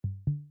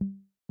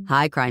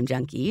Hi, Crime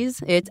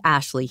Junkies. It's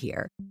Ashley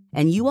here.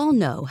 And you all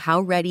know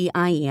how ready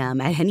I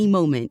am at any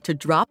moment to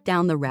drop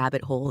down the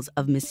rabbit holes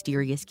of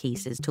mysterious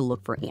cases to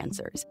look for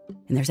answers.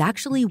 And there's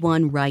actually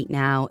one right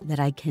now that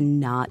I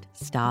cannot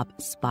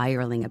stop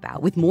spiraling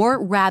about, with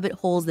more rabbit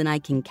holes than I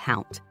can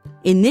count.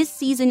 In this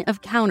season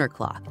of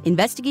Counterclock,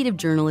 investigative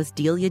journalist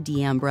Delia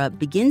D'Ambra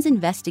begins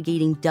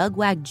investigating Doug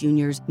Wag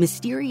Jr.'s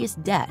mysterious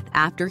death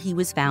after he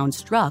was found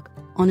struck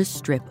on a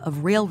strip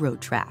of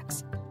railroad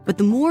tracks. But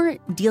the more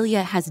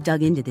Delia has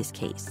dug into this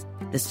case,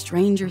 the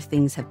stranger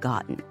things have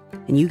gotten.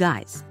 And you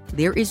guys,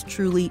 there is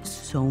truly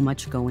so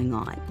much going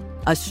on.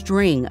 A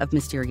string of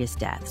mysterious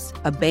deaths,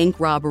 a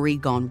bank robbery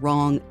gone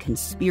wrong,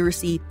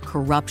 conspiracy,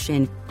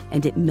 corruption,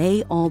 and it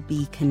may all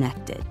be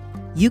connected.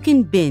 You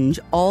can binge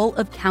all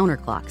of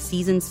Counterclock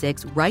Season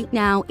 6 right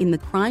now in the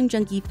Crime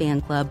Junkie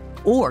fan club,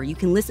 or you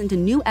can listen to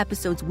new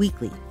episodes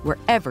weekly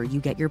wherever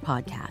you get your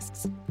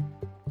podcasts.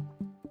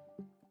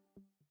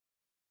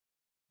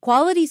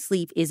 Quality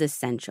sleep is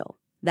essential.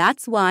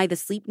 That's why the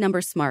Sleep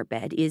Number Smart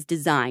Bed is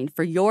designed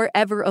for your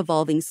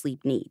ever-evolving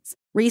sleep needs.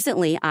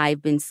 Recently,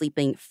 I've been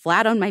sleeping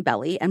flat on my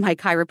belly, and my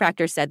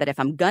chiropractor said that if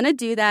I'm gonna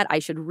do that, I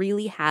should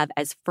really have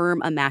as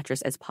firm a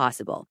mattress as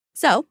possible.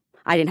 So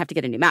I didn't have to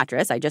get a new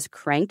mattress. I just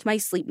cranked my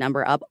Sleep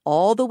Number up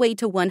all the way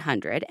to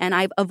 100, and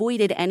I've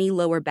avoided any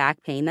lower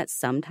back pain that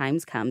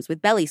sometimes comes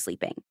with belly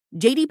sleeping.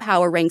 J.D.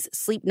 Power ranks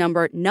Sleep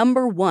Number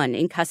 #1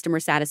 in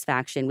customer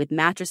satisfaction with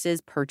mattresses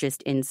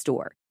purchased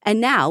in-store. And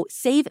now,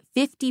 save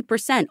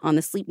 50% on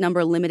the Sleep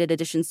Number Limited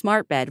Edition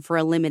Smart Bed for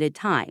a limited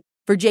time.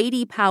 For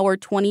J.D. Power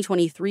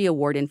 2023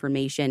 award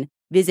information,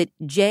 visit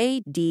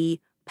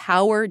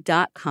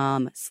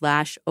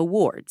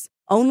jdpower.com/awards.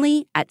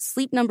 Only at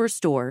Sleep Number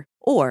Store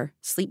or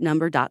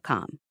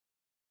sleepnumber.com.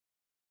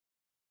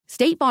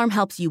 State Farm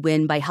helps you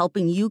win by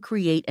helping you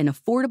create an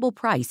affordable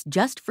price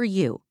just for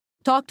you.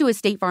 Talk to a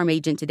State Farm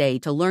agent today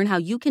to learn how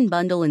you can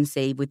bundle and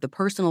save with the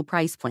Personal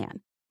Price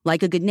Plan.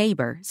 Like a good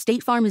neighbor,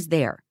 State Farm is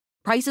there.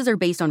 Prices are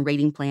based on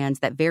rating plans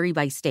that vary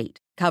by state.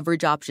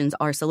 Coverage options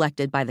are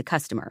selected by the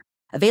customer.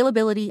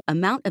 Availability,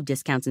 amount of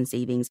discounts and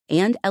savings,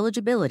 and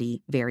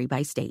eligibility vary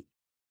by state.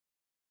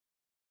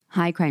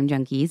 Hi, Crime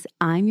Junkies.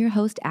 I'm your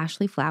host,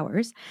 Ashley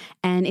Flowers,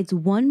 and it's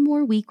one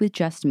more week with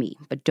just me.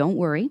 But don't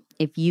worry,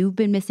 if you've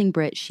been missing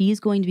Britt, she's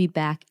going to be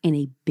back in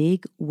a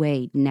big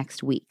way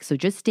next week, so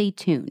just stay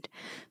tuned.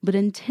 But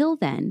until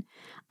then,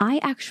 I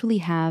actually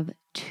have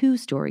two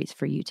stories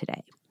for you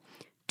today.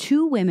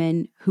 Two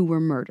women who were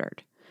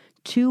murdered.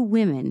 Two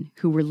women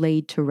who were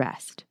laid to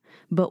rest,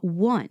 but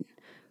one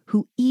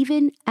who,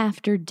 even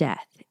after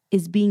death,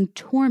 is being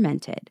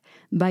tormented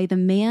by the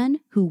man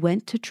who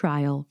went to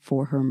trial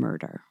for her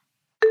murder.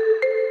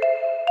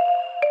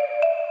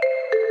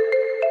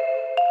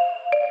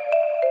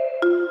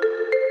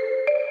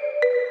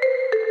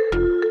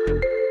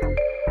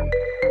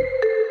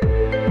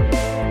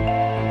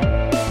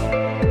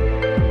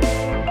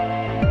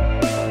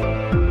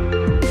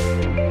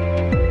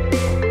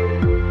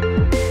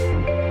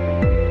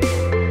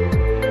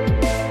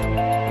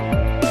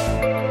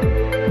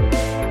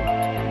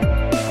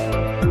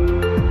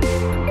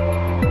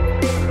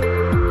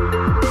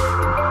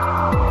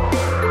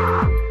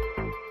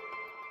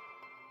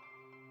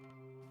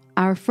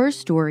 Our first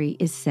story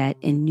is set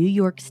in New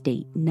York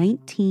State,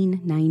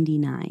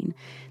 1999.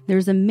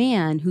 There's a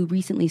man who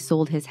recently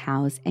sold his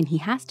house and he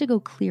has to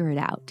go clear it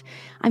out.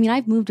 I mean,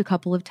 I've moved a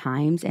couple of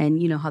times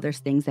and you know how there's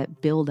things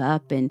that build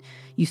up and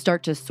you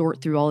start to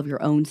sort through all of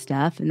your own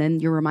stuff and then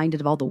you're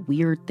reminded of all the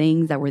weird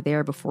things that were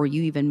there before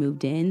you even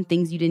moved in,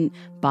 things you didn't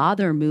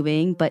bother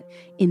moving. But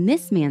in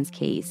this man's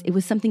case, it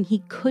was something he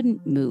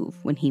couldn't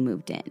move when he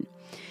moved in.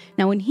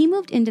 Now, when he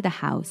moved into the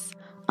house,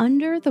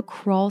 under the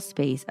crawl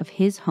space of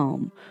his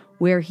home,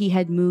 where he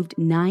had moved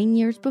 9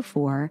 years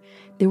before,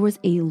 there was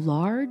a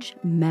large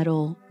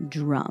metal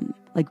drum,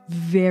 like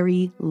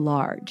very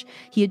large.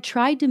 He had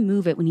tried to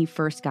move it when he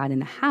first got in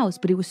the house,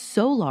 but it was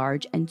so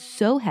large and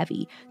so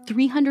heavy,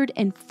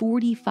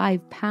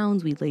 345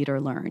 pounds, we later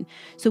learned,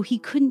 so he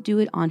couldn't do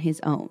it on his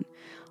own.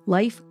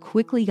 Life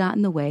quickly got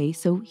in the way,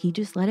 so he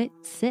just let it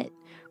sit,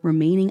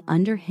 remaining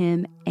under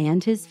him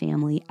and his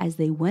family as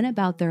they went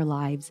about their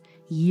lives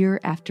year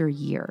after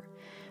year.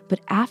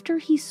 But after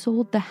he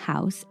sold the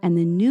house and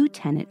the new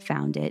tenant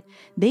found it,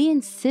 they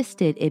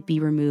insisted it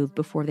be removed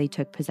before they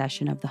took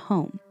possession of the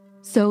home.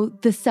 So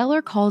the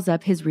seller calls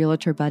up his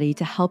realtor buddy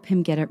to help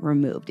him get it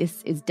removed.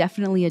 It's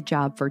definitely a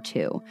job for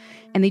two.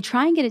 And they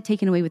try and get it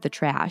taken away with the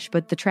trash,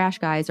 but the trash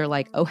guys are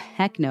like, oh,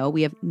 heck no,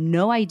 we have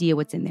no idea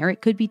what's in there.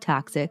 It could be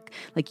toxic.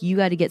 Like, you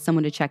got to get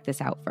someone to check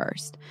this out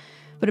first.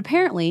 But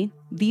apparently,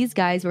 these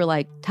guys were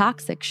like,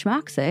 toxic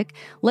schmoxic,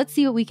 let's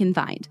see what we can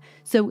find.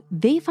 So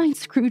they find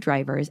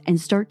screwdrivers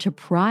and start to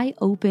pry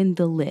open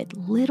the lid.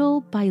 Little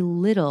by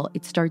little,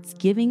 it starts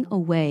giving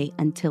away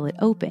until it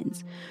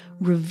opens,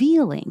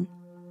 revealing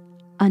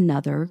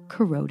another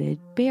corroded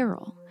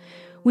barrel,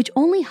 which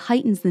only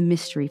heightens the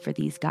mystery for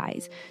these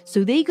guys.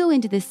 So they go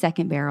into this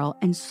second barrel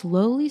and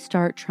slowly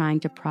start trying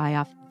to pry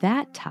off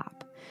that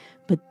top.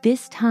 But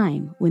this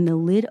time, when the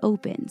lid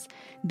opens,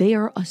 they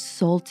are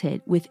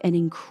assaulted with an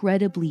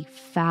incredibly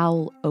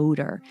foul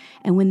odor.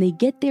 And when they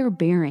get their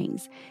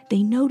bearings,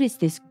 they notice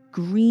this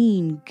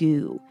green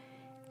goo.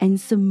 And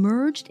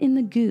submerged in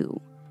the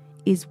goo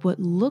is what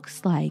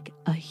looks like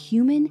a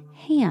human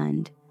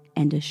hand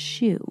and a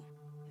shoe.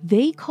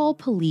 They call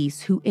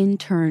police, who in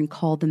turn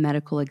call the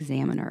medical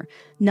examiner.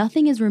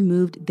 Nothing is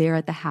removed there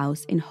at the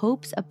house in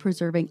hopes of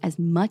preserving as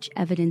much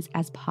evidence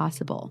as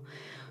possible.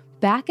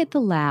 Back at the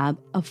lab,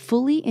 a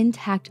fully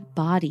intact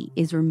body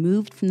is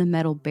removed from the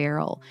metal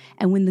barrel,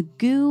 and when the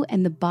goo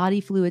and the body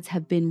fluids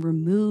have been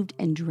removed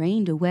and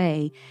drained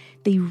away,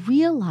 they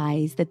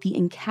realize that the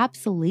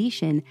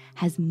encapsulation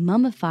has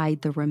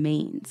mummified the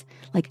remains.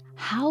 Like,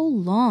 how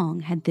long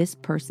had this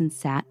person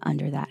sat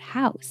under that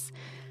house?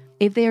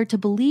 If they are to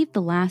believe the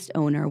last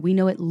owner, we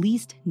know at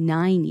least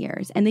 9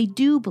 years, and they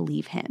do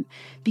believe him,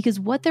 because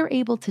what they're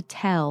able to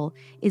tell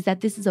is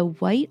that this is a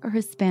white or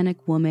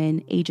Hispanic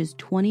woman, ages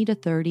 20 to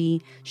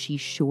 30.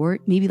 She's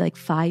short, maybe like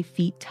 5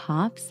 feet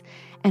tops,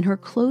 and her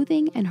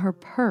clothing and her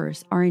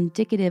purse are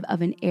indicative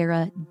of an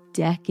era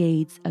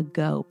decades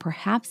ago,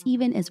 perhaps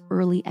even as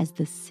early as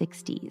the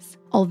 60s.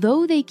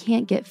 Although they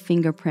can't get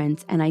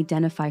fingerprints and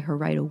identify her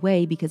right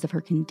away because of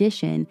her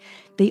condition,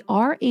 they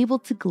are able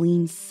to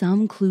glean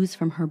some clues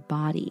from her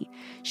body.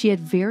 She had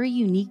very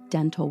unique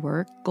dental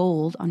work,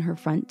 gold on her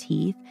front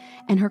teeth,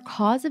 and her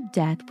cause of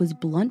death was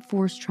blunt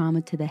force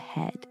trauma to the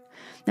head.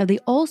 Now, they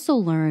also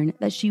learn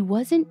that she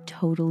wasn't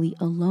totally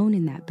alone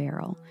in that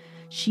barrel.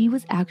 She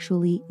was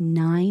actually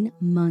 9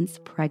 months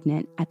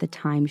pregnant at the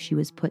time she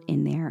was put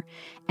in there,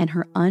 and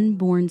her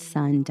unborn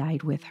son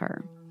died with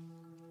her.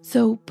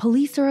 So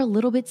police are a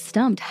little bit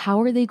stumped.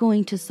 How are they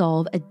going to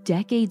solve a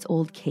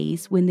decades-old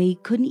case when they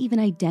couldn't even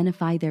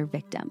identify their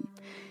victim?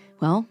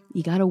 Well,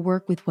 you got to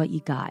work with what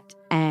you got.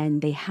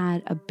 And they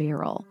had a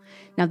barrel.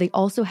 Now, they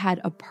also had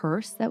a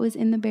purse that was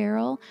in the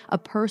barrel, a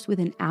purse with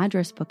an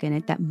address book in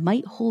it that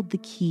might hold the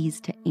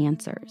keys to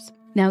answers.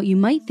 Now, you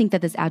might think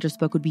that this address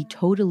book would be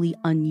totally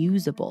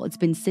unusable. It's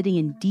been sitting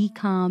in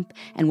decomp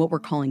and what we're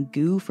calling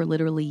goo for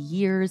literally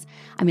years.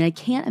 I mean, I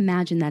can't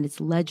imagine that it's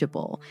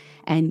legible.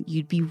 And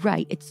you'd be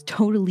right, it's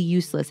totally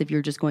useless if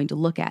you're just going to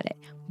look at it.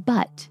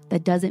 But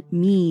that doesn't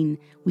mean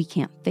we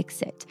can't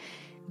fix it.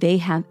 They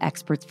have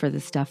experts for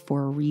this stuff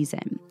for a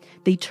reason.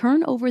 They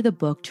turn over the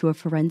book to a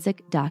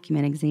forensic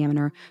document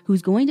examiner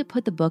who's going to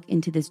put the book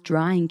into this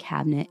drying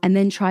cabinet and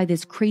then try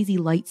this crazy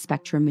light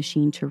spectrum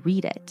machine to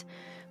read it.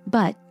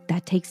 But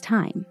that takes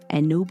time,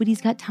 and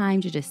nobody's got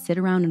time to just sit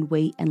around and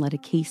wait and let a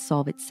case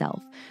solve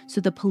itself. So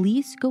the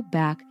police go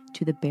back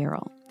to the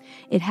barrel.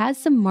 It has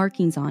some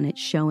markings on it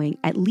showing,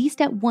 at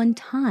least at one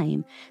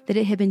time, that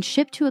it had been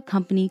shipped to a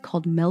company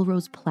called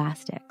Melrose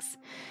Plastics.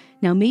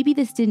 Now, maybe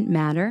this didn't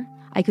matter.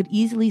 I could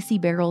easily see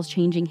barrels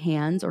changing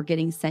hands or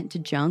getting sent to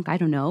junk, I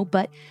don't know,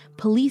 but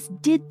police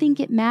did think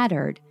it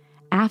mattered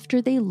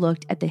after they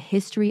looked at the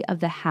history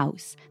of the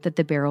house that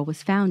the barrel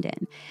was found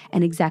in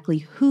and exactly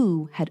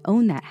who had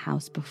owned that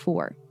house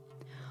before.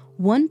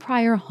 One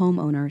prior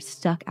homeowner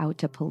stuck out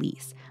to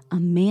police, a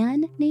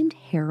man named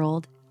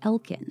Harold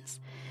Elkins.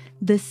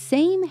 The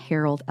same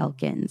Harold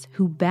Elkins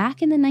who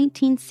back in the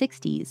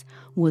 1960s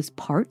was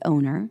part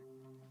owner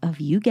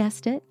of, you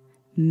guessed it,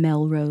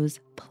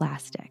 Melrose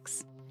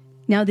Plastics.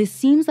 Now, this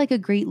seems like a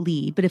great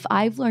lead, but if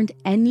I've learned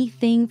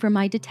anything from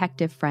my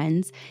detective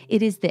friends,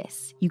 it is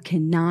this: you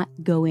cannot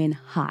go in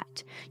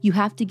hot. You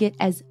have to get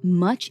as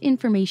much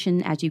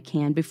information as you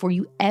can before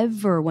you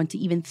ever want to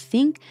even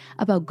think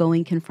about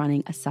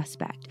confronting a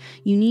suspect.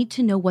 You need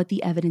to know what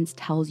the evidence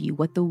tells you,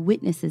 what the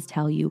witnesses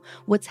tell you,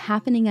 what's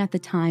happening at the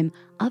time.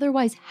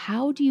 Otherwise,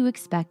 how do you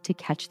expect to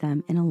catch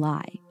them in a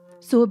lie?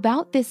 So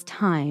about this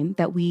time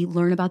that we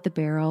learn about the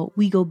barrel,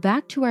 we go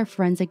back to our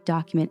forensic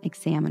document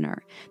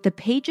examiner. The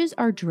pages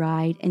are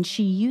dried, and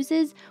she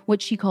uses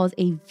what she calls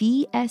a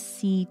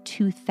VSC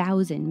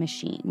 2000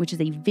 machine, which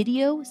is a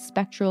video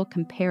spectral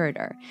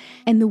comparator.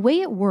 And the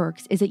way it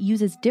works is it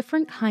uses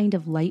different kind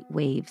of light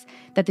waves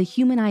that the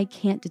human eye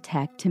can't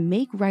detect to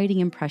make writing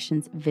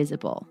impressions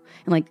visible.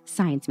 And like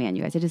science, man,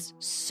 you guys, it is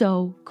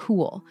so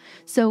cool.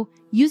 So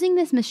using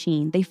this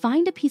machine, they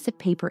find a piece of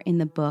paper in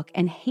the book,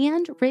 and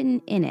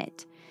handwritten in it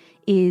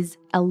is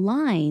a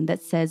line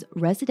that says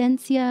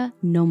Residencia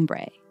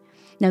Nombre.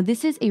 Now,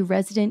 this is a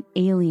resident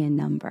alien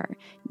number.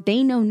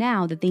 They know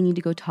now that they need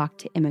to go talk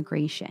to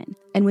immigration.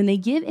 And when they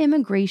give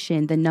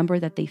immigration the number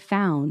that they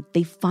found,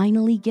 they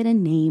finally get a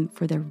name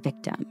for their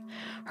victim.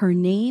 Her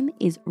name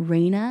is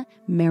Reina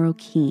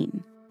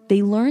Marroquin.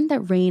 They learned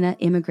that Reina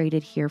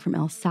immigrated here from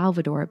El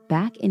Salvador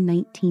back in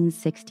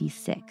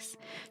 1966.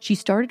 She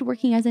started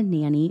working as a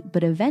nanny,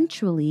 but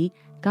eventually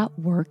got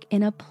work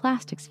in a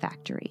plastics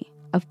factory.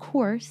 Of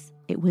course,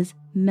 it was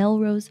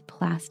Melrose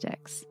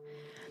Plastics.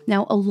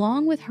 Now,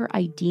 along with her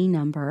ID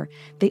number,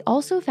 they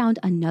also found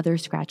another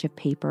scratch of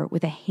paper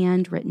with a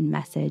handwritten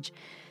message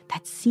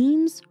that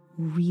seems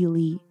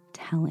really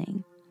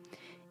telling.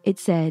 It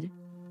said,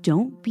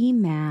 "Don't be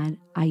mad,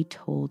 I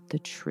told the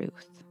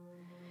truth."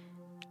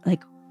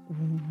 Like,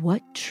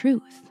 what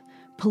truth?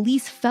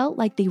 Police felt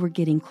like they were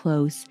getting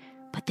close,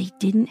 but they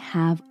didn't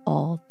have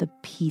all the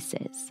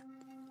pieces.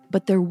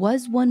 But there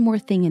was one more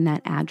thing in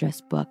that address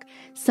book,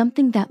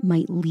 something that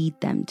might lead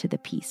them to the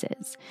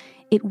pieces.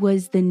 It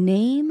was the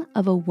name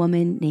of a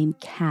woman named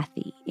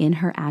Kathy in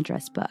her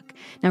address book.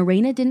 Now,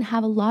 Raina didn't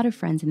have a lot of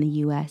friends in the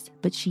US,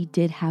 but she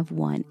did have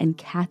one, and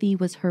Kathy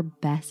was her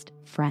best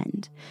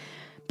friend.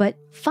 But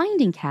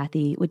finding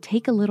Kathy would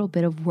take a little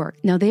bit of work.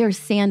 Now, they are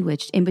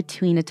sandwiched in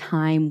between a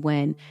time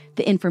when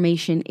the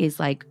information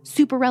is like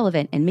super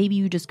relevant and maybe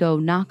you just go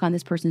knock on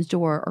this person's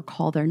door or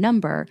call their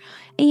number.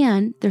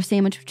 And they're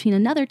sandwiched between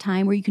another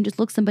time where you can just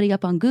look somebody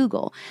up on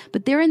Google.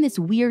 But they're in this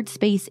weird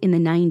space in the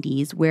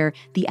 90s where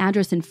the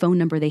address and phone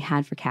number they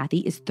had for Kathy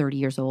is 30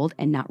 years old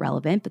and not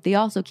relevant, but they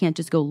also can't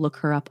just go look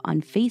her up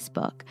on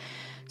Facebook.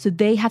 So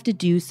they have to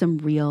do some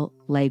real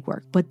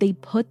legwork, but they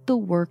put the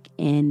work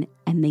in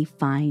and they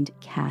find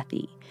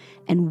Kathy.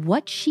 And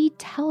what she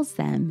tells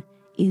them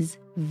is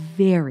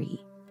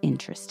very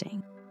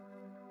interesting.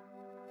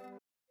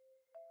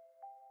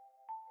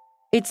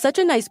 It's such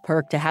a nice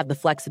perk to have the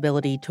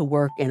flexibility to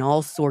work in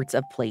all sorts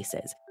of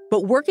places.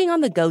 But working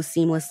on the go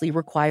seamlessly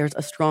requires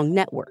a strong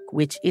network,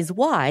 which is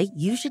why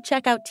you should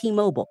check out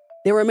T-Mobile.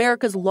 They're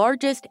America's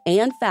largest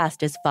and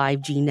fastest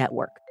 5G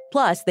network.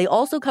 Plus, they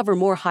also cover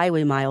more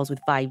highway miles with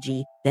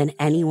 5G than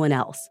anyone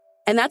else.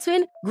 And that's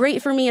been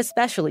great for me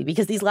especially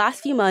because these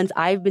last few months,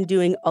 I've been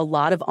doing a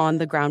lot of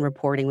on-the-ground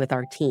reporting with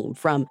our team,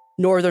 from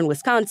northern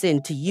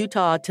Wisconsin to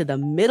Utah to the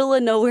middle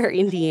of nowhere,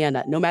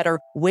 Indiana. No matter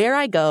where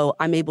I go,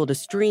 I'm able to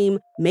stream,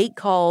 make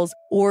calls,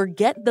 or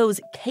get those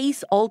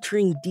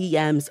case-altering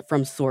DMs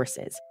from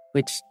sources,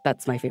 which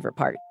that's my favorite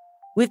part.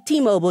 With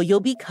T-Mobile, you'll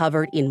be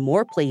covered in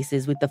more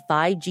places with the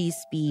 5G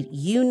speed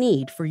you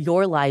need for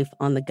your life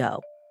on the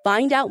go.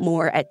 Find out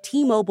more at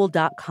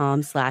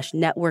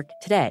T-Mobile.com/network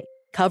today.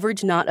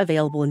 Coverage not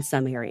available in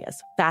some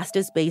areas.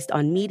 Fastest based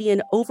on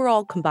median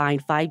overall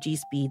combined 5G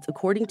speeds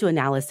according to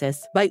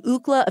analysis by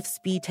Ookla of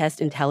Speed Test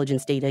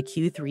Intelligence Data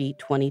Q3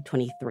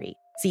 2023.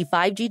 See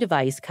 5G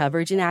device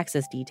coverage and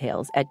access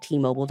details at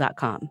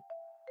T-Mobile.com.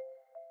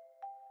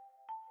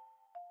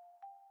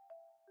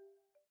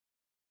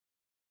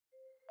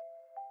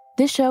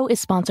 This show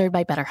is sponsored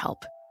by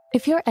BetterHelp.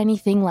 If you're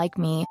anything like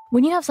me,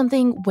 when you have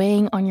something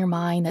weighing on your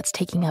mind that's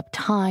taking up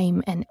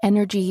time and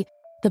energy,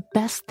 the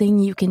best thing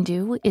you can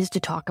do is to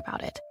talk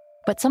about it.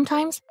 But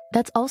sometimes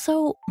that's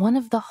also one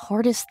of the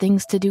hardest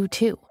things to do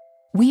too.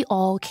 We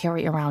all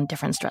carry around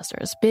different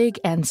stressors, big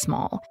and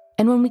small.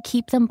 And when we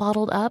keep them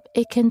bottled up,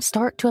 it can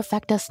start to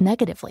affect us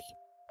negatively.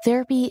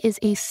 Therapy is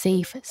a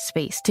safe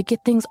space to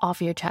get things off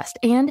your chest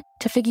and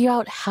to figure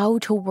out how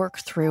to work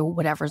through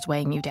whatever's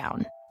weighing you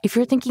down. If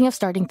you're thinking of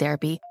starting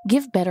therapy,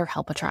 give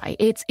BetterHelp a try.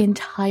 It's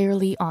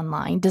entirely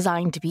online,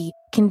 designed to be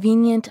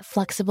convenient,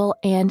 flexible,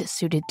 and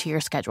suited to your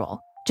schedule.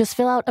 Just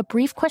fill out a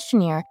brief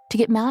questionnaire to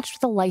get matched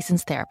with a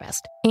licensed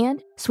therapist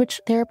and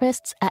switch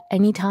therapists at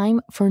any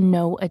time for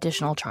no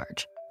additional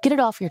charge. Get it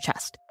off your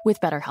chest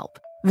with BetterHelp.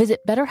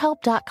 Visit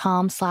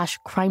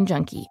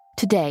BetterHelp.com/CrimeJunkie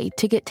today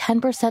to get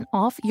 10%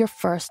 off your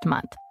first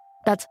month.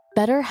 That's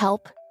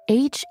BetterHelp,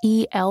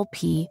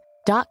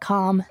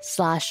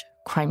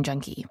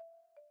 HELP.com/CrimeJunkie.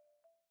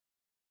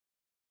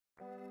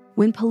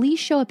 When police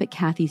show up at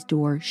Kathy's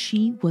door,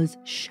 she was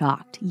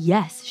shocked.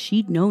 Yes,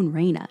 she'd known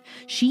Raina.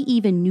 She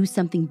even knew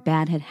something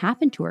bad had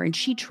happened to her, and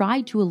she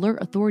tried to alert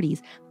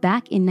authorities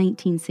back in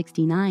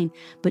 1969,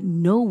 but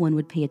no one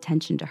would pay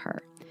attention to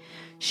her.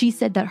 She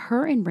said that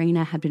her and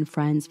Raina had been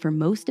friends for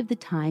most of the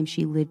time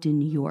she lived in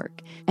New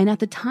York. And at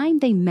the time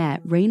they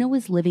met, Raina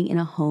was living in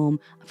a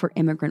home for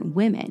immigrant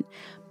women.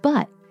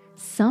 But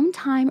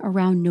sometime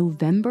around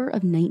November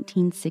of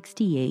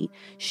 1968,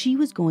 she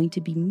was going to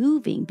be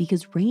moving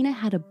because Raina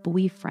had a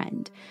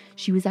boyfriend.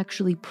 She was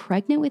actually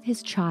pregnant with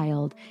his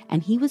child,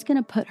 and he was going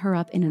to put her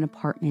up in an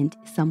apartment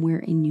somewhere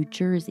in New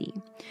Jersey.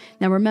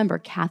 Now remember,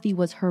 Kathy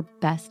was her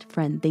best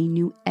friend. They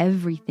knew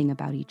everything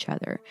about each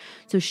other.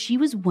 So she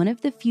was one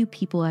of the few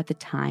people at the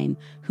time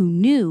who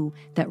knew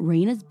that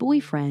Raina's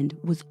boyfriend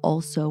was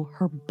also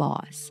her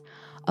boss,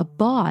 a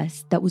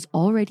boss that was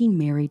already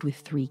married with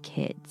 3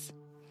 kids.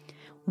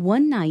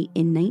 One night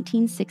in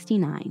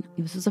 1969,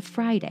 this was a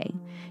Friday,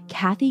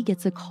 Kathy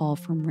gets a call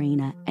from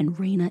Raina, and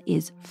Raina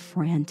is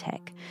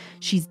frantic.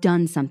 She's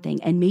done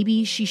something, and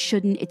maybe she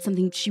shouldn't. It's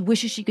something she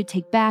wishes she could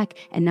take back,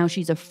 and now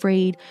she's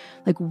afraid.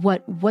 Like,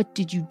 what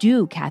did you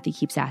do? Kathy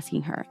keeps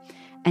asking her.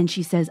 And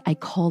she says, I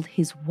called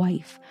his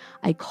wife.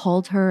 I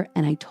called her,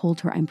 and I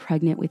told her I'm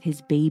pregnant with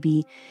his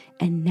baby,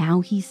 and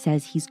now he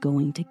says he's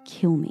going to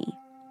kill me.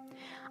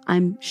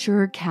 I'm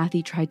sure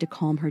Kathy tried to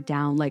calm her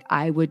down, like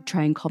I would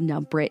try and calm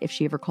down Britt if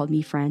she ever called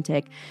me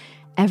frantic.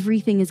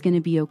 Everything is going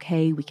to be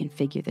okay. We can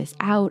figure this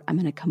out. I'm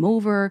going to come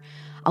over.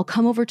 I'll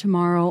come over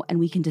tomorrow and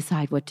we can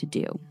decide what to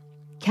do.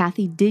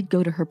 Kathy did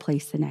go to her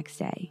place the next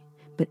day,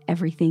 but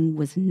everything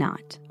was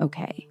not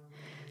okay.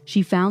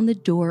 She found the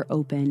door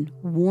open,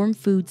 warm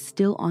food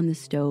still on the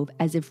stove,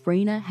 as if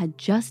Raina had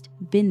just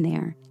been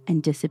there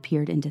and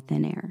disappeared into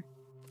thin air.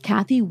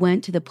 Kathy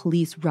went to the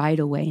police right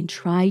away and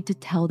tried to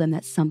tell them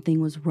that something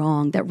was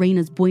wrong, that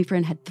Raina's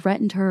boyfriend had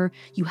threatened her.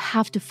 You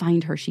have to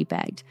find her, she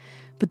begged.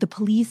 But the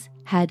police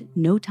had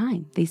no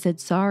time. They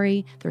said,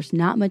 sorry, there's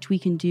not much we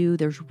can do.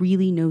 There's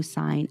really no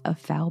sign of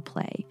foul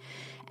play.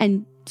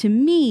 And to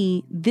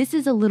me, this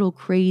is a little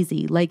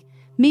crazy. Like,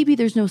 maybe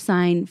there's no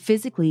sign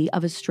physically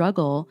of a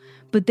struggle,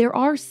 but there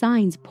are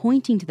signs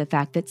pointing to the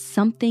fact that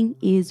something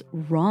is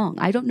wrong.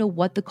 I don't know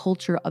what the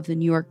culture of the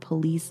New York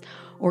police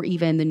or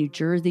even the New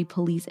Jersey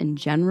police in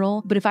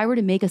general, but if I were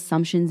to make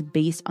assumptions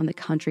based on the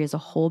country as a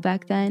whole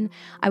back then,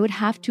 I would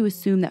have to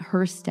assume that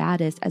her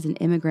status as an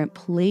immigrant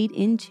played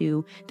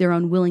into their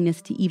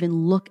unwillingness to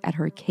even look at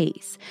her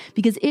case.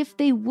 Because if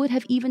they would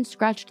have even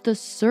scratched the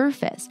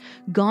surface,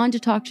 gone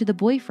to talk to the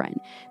boyfriend,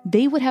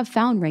 they would have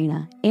found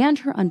Raina and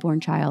her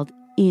unborn child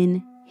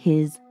in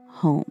his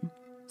home.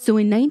 So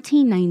in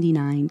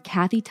 1999,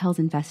 Kathy tells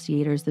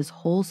investigators this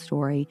whole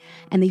story,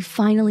 and they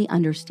finally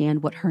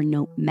understand what her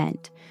note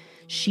meant.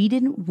 She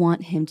didn't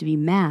want him to be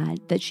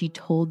mad that she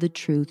told the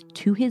truth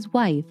to his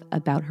wife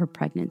about her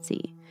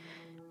pregnancy.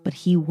 But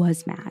he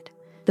was mad.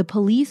 The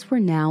police were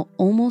now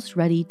almost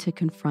ready to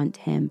confront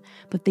him,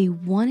 but they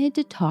wanted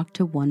to talk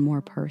to one more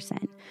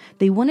person.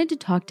 They wanted to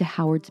talk to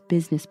Howard's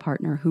business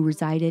partner who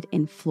resided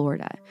in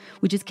Florida,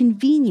 which is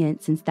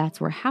convenient since that's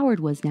where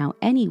Howard was now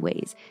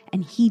anyways,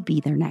 and he'd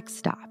be their next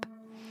stop.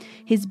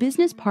 His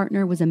business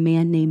partner was a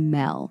man named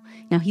Mel.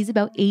 Now, he's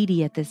about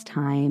 80 at this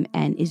time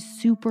and is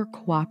super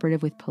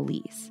cooperative with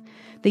police.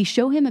 They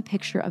show him a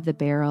picture of the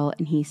barrel,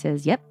 and he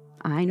says, yep,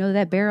 I know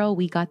that barrel.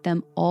 We got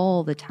them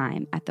all the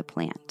time at the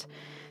plant.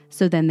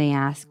 So then they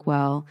ask,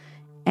 well,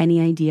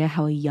 any idea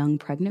how a young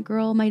pregnant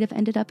girl might have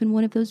ended up in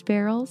one of those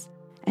barrels?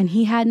 And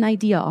he had an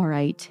idea, all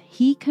right.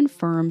 He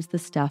confirms the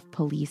stuff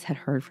police had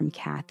heard from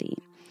Kathy.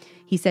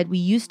 He said, we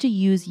used to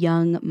use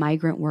young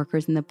migrant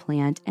workers in the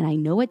plant, and I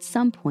know at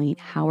some point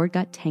Howard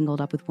got tangled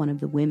up with one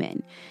of the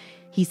women.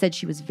 He said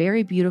she was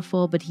very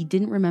beautiful, but he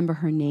didn't remember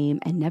her name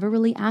and never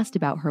really asked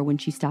about her when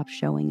she stopped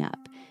showing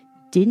up.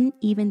 Didn't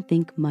even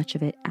think much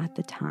of it at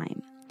the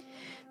time.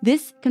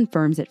 This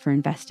confirms it for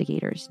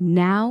investigators.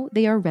 Now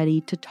they are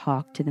ready to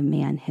talk to the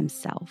man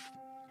himself.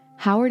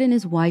 Howard and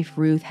his wife,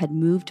 Ruth, had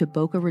moved to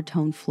Boca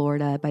Raton,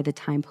 Florida by the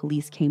time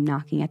police came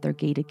knocking at their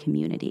gated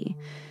community.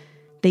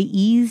 They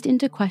eased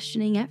into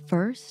questioning at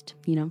first.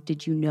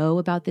 Did you know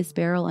about this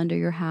barrel under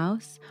your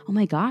house? Oh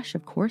my gosh,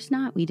 of course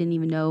not. We didn't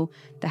even know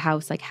the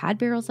house had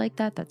barrels like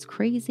that. That's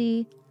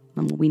crazy.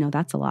 We know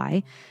that's a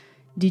lie.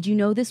 Did you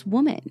know this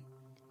woman?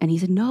 And he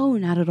said, no,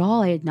 not at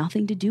all. I had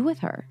nothing to do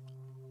with her.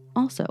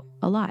 Also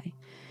a lie.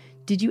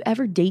 Did you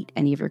ever date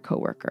any of your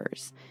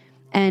coworkers?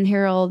 And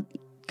Harold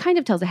kind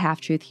of tells a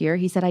half-truth here.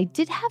 He said, I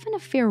did have an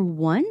affair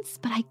once,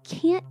 but I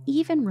can't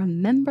even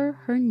remember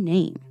her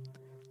name.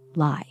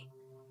 Lie.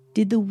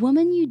 Did the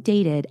woman you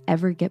dated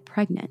ever get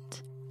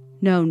pregnant?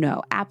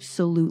 No,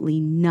 absolutely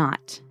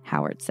not,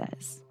 Howard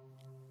says.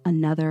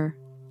 Another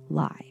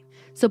lie.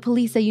 So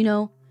police say,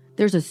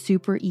 there's a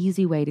super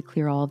easy way to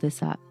clear all of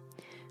this up.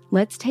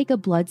 Let's take a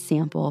blood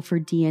sample for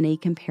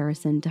DNA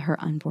comparison to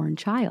her unborn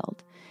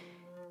child.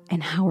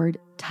 And Howard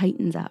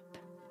tightens up.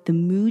 The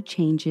mood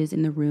changes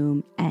in the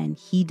room and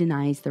he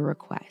denies the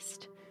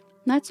request.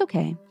 That's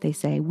okay, they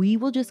say. We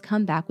will just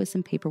come back with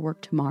some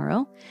paperwork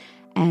tomorrow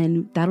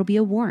and that'll be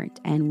a warrant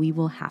and we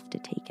will have to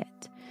take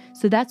it.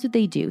 So that's what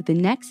they do. The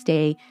next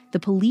day, the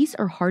police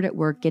are hard at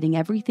work getting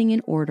everything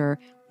in order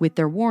with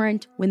their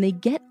warrant when they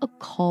get a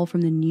call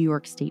from the New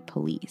York State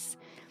Police.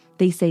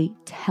 They say,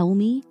 tell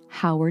me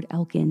Howard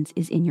Elkins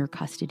is in your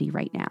custody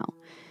right now.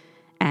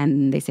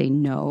 And they say,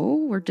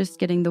 no, we're just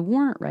getting the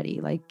warrant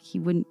ready. He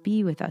wouldn't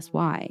be with us.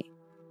 Why?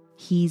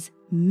 He's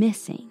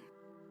missing.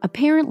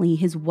 Apparently,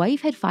 his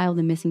wife had filed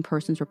a missing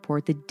persons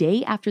report the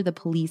day after the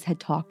police had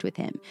talked with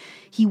him.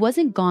 He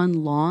wasn't gone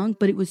long,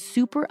 but it was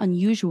super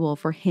unusual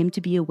for him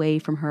to be away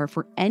from her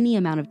for any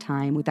amount of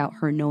time without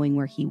her knowing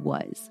where he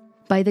was.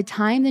 By the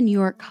time the New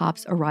York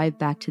cops arrived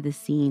back to the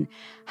scene,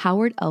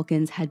 Howard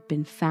Elkins had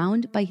been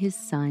found by his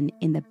son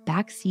in the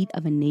backseat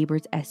of a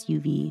neighbor's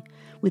SUV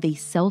with a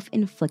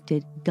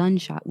self-inflicted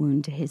gunshot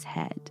wound to his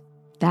head.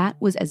 That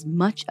was as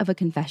much of a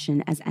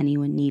confession as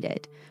anyone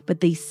needed, but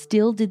they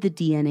still did the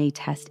DNA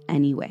test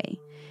anyway,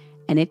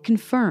 and it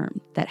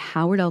confirmed that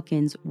Howard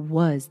Elkins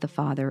was the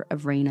father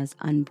of Raina's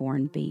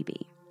unborn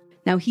baby.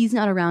 Now, he's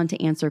not around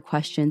to answer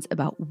questions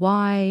about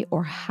why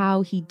or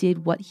how he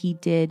did what he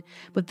did,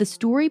 but the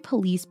story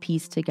police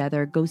pieced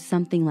together goes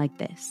something like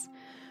this.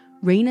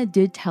 Raina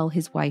did tell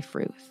his wife,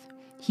 Ruth.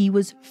 He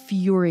was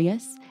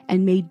furious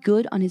and made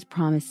good on his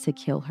promise to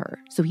kill her.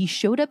 So he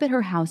showed up at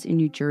her house in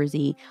New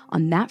Jersey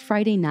on that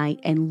Friday night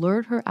and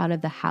lured her out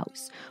of the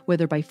house,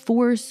 whether by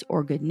force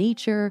or good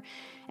nature.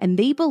 And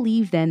they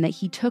believe then that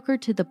he took her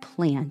to the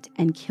plant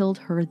and killed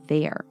her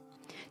there.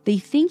 They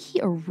think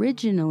he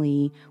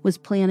originally was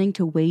planning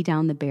to weigh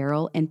down the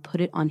barrel and put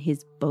it on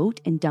his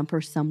boat and dump her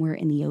somewhere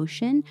in the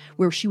ocean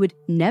where she would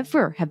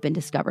never have been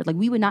discovered.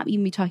 We would not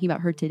even be talking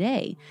about her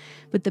today.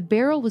 But the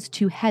barrel was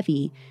too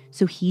heavy,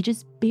 so he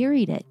just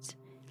buried it,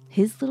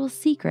 his little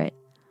secret,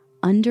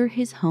 under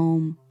his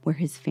home where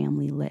his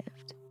family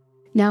lived.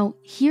 Now,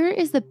 here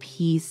is the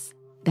piece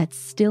that's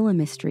still a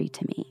mystery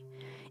to me.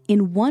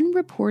 In one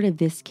report of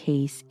this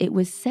case, it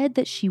was said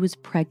that she was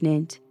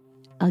pregnant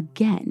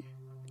again.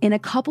 In a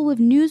couple of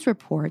news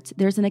reports,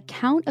 there's an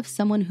account of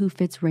someone who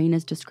fits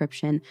Raina's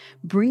description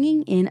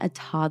bringing in a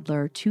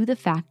toddler to the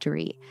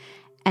factory,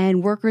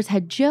 and workers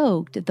had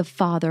joked that the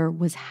father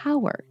was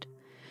Howard.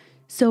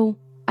 So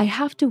I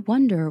have to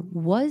wonder,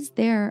 was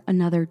there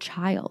another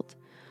child?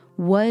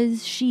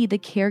 Was she the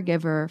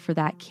caregiver for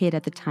that kid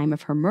at the time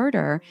of her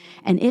murder?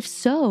 And if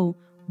so,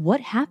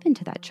 what happened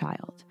to that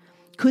child?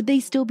 Could they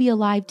still be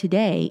alive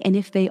today? And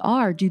if they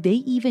are, do they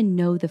even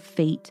know the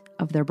fate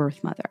of their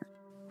birth mother?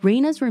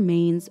 Raina's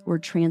remains were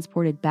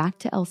transported back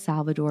to El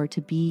Salvador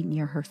to be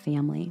near her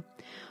family.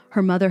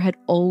 Her mother had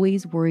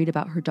always worried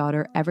about her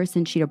daughter ever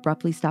since she'd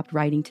abruptly stopped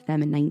writing to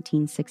them in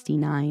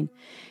 1969.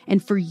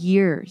 And for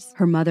years,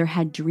 her mother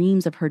had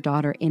dreams of her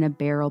daughter in a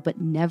barrel,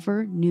 but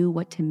never knew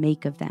what to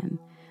make of them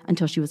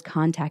until she was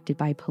contacted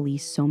by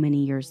police so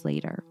many years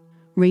later.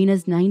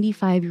 Raina's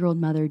 95-year-old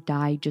mother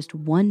died just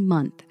 1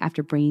 month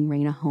after bringing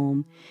Raina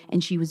home,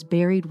 and she was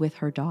buried with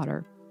her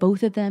daughter,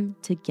 both of them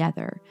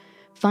together,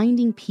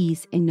 finding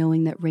peace in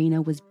knowing that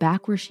Raina was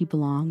back where she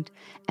belonged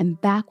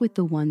and back with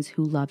the ones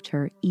who loved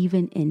her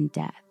even in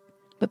death.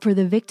 But for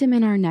the victim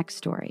in our next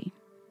story,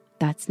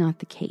 that's not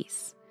the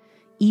case.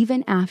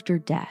 Even after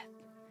death,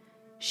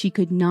 she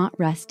could not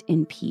rest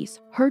in peace.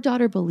 Her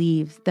daughter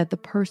believes that the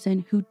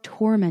person who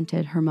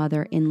tormented her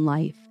mother in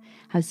life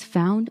has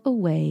found a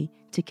way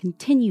to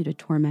continue to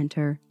torment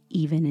her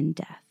even in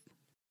death.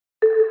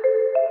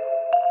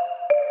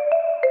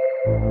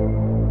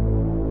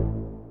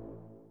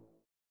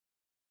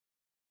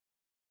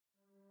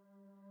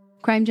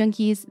 Crime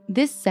Junkies,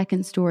 this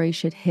second story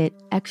should hit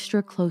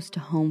extra close to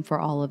home for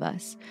all of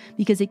us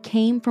because it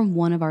came from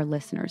one of our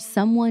listeners,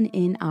 someone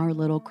in our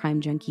little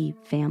Crime Junkie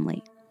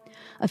family.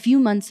 A few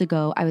months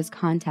ago, I was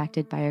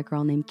contacted by a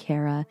girl named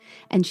Kara,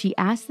 and she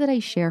asked that I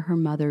share her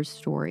mother's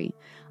story,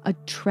 a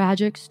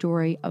tragic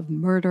story of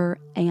murder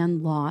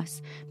and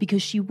loss,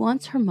 because she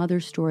wants her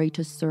mother's story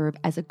to serve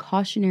as a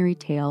cautionary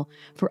tale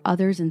for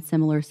others in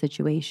similar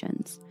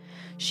situations.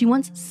 She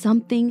wants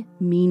something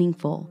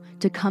meaningful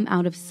to come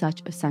out of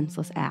such a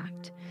senseless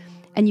act.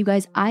 And you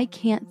guys, I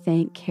can't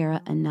thank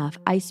Kara enough.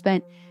 I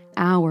spent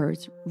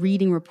hours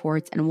reading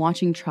reports and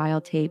watching trial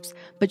tapes,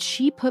 but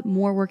she put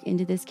more work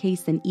into this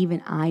case than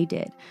even I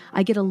did.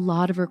 I get a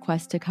lot of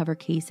requests to cover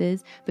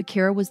cases, but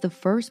Kara was the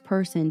first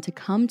person to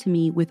come to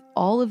me with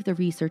all of the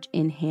research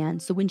in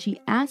hand. So when she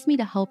asked me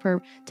to help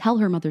her tell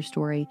her mother's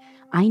story,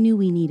 I knew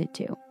we needed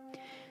to.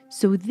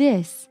 So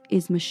this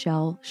is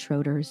Michelle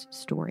Schroeder's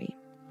story.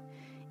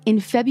 In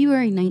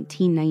February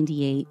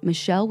 1998,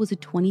 Michelle was a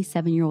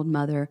 27-year-old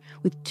mother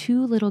with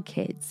 2 little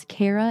kids,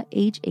 Kara,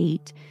 age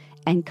 8,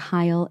 and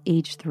Kyle,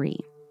 age 3.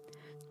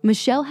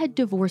 Michelle had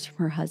divorced from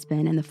her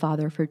husband and the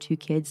father of her 2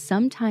 kids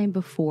sometime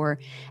before,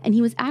 and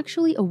he was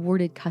actually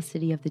awarded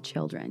custody of the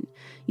children.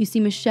 You see,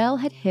 Michelle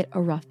had hit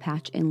a rough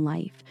patch in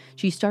life.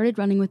 She started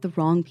running with the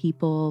wrong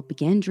people,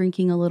 began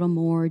drinking a little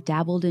more,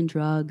 dabbled in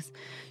drugs.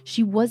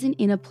 She wasn't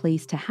in a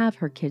place to have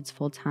her kids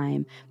full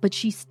time, but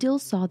she still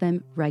saw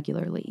them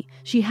regularly.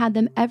 She had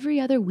them every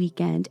other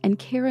weekend, and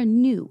Kara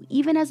knew,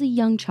 even as a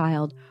young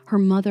child, her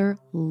mother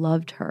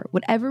loved her.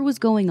 Whatever was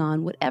going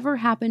on, whatever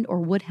happened or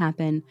would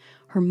happen,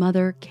 her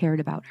mother cared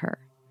about her.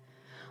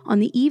 On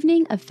the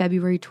evening of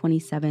February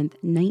 27th,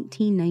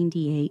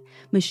 1998,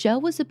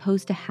 Michelle was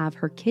supposed to have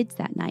her kids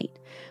that night,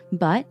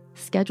 but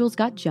schedules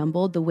got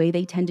jumbled the way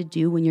they tend to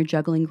do when you're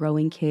juggling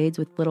growing kids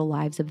with little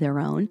lives of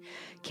their own.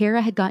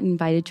 Kara had gotten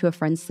invited to a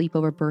friend's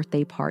sleepover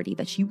birthday party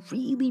that she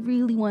really,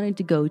 really wanted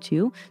to go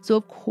to, so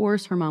of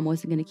course her mom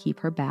wasn't going to keep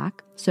her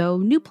back. So,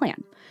 new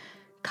plan.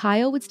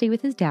 Kyle would stay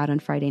with his dad on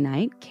Friday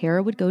night,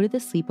 Kara would go to the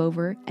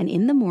sleepover, and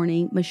in the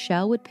morning,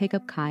 Michelle would pick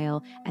up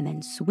Kyle and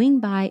then swing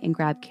by and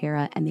grab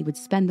Kara, and they would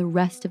spend the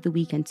rest of the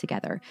weekend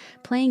together,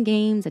 playing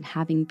games and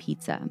having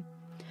pizza.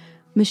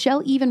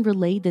 Michelle even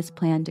relayed this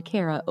plan to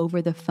Kara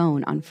over the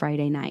phone on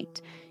Friday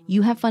night.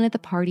 "You have fun at the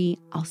party.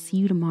 I'll see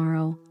you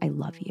tomorrow. I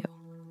love you."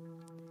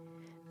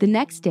 The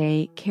next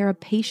day, Kara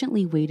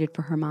patiently waited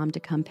for her mom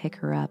to come pick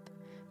her up,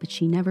 but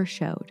she never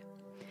showed.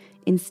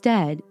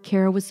 Instead,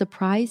 Kara was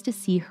surprised to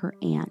see her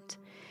aunt,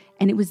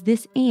 and it was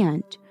this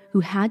aunt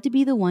who had to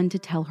be the one to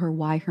tell her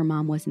why her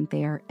mom wasn't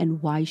there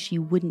and why she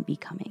wouldn't be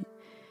coming.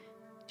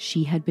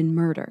 She had been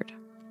murdered.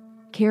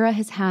 Kara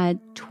has had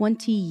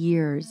 20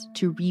 years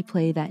to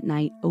replay that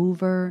night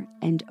over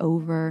and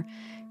over,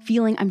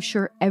 feeling, I'm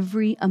sure,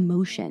 every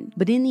emotion.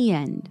 But in the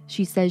end,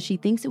 she says she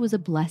thinks it was a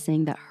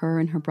blessing that her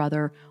and her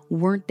brother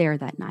weren't there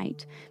that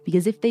night,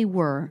 because if they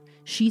were,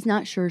 she's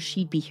not sure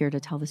she'd be here to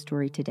tell the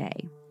story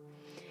today.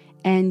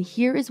 And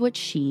here is what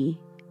she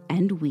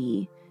and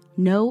we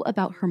know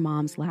about her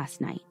mom's last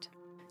night.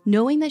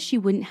 Knowing that she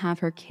wouldn't have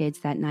her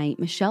kids that night,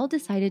 Michelle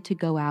decided to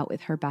go out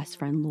with her best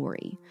friend,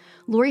 Lori.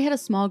 Lori had a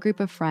small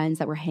group of friends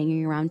that were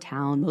hanging around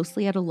town,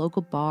 mostly at a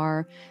local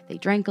bar. They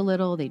drank a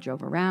little, they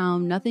drove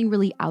around, nothing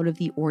really out of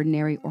the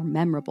ordinary or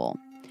memorable.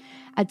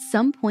 At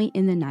some point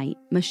in the night,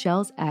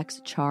 Michelle's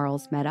ex,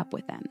 Charles, met up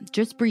with them.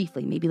 Just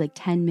briefly, maybe like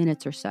 10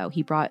 minutes or so.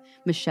 He brought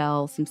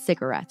Michelle some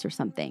cigarettes or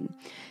something.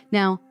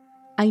 Now,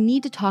 I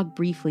need to talk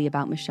briefly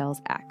about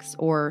Michelle's ex,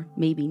 or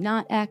maybe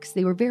not ex.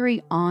 They were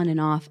very on and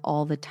off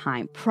all the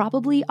time.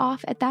 Probably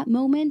off at that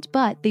moment,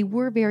 but they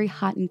were very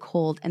hot and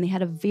cold, and they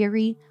had a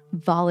very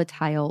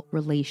volatile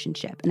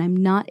relationship. And I'm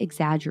not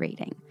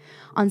exaggerating.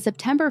 On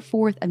September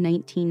 4th of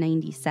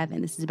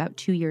 1997, this is about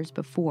 2 years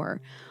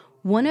before,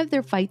 one of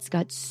their fights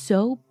got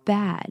so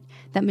bad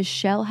that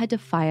Michelle had to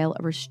file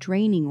a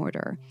restraining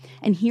order.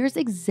 And here's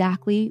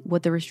exactly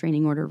what the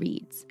restraining order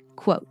reads.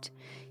 Quote,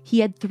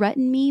 "He had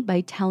threatened me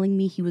by telling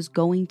me he was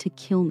going to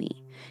kill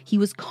me. He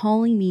was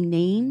calling me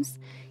names.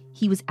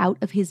 He was out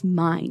of his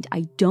mind.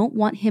 I don't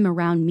want him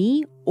around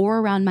me or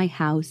around my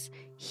house.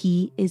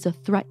 He is a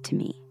threat to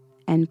me."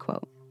 End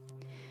quote.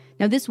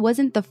 Now, this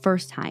wasn't the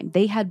first time.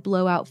 They had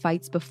blowout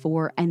fights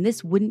before, and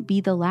this wouldn't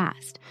be the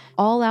last.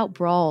 All-out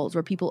brawls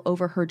where people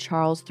overheard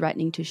Charles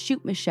threatening to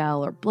shoot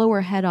Michelle or blow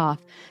her head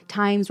off.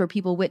 Times where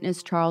people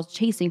witnessed Charles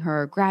chasing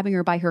her, grabbing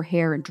her by her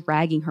hair and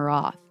dragging her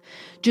off.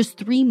 Just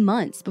 3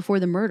 months before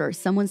the murder,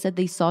 someone said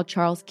they saw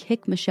Charles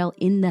kick Michelle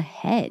in the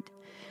head.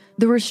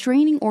 The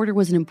restraining order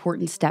was an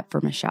important step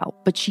for Michelle,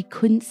 but she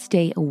couldn't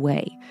stay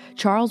away.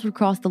 Charles would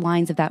cross the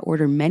lines of that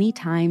order many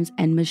times,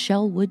 and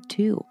Michelle would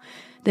too.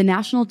 The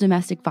national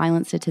domestic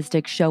violence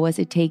statistics show us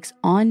it takes,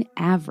 on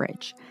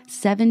average,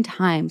 7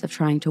 times of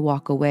trying to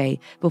walk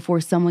away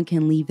before someone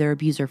can leave their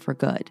abuser for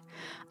good.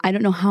 I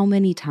don't know how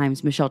many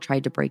times Michelle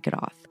tried to break it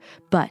off,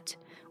 but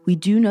we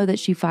do know that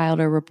she filed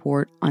a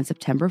report on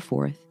September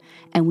 4th,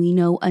 and we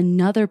know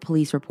another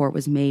police report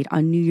was made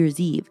on New Year's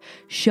Eve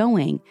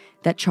showing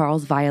that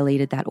Charles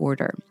violated that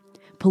order.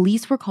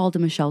 Police were called to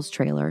Michelle's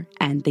trailer,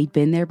 and they'd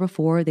been there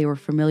before. They were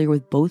familiar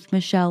with both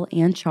Michelle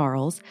and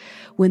Charles.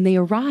 When they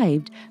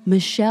arrived,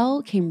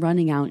 Michelle came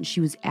running out and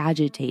she was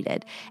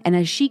agitated. And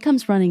as she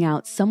comes running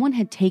out, someone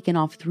had taken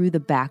off through the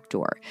back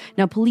door.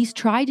 Now, police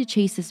tried to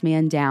chase this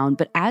man down,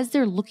 but as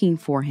they're looking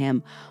for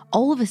him,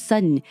 all of a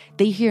sudden,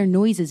 they hear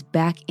noises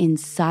back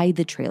inside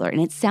the trailer, and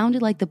it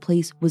sounded like the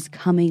place was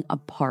coming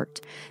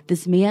apart.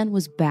 This man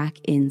was back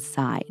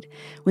inside.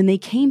 When they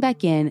came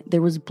back in,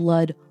 there was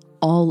blood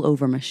all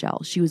over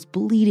Michelle. She was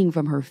bleeding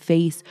from her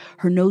face,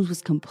 her nose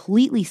was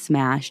completely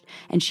smashed,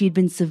 and she had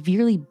been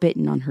severely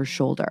bitten on her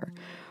shoulder.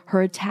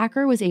 Her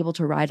attacker was able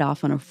to ride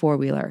off on a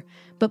 4-wheeler,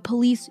 but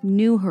police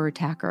knew her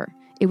attacker.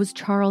 It was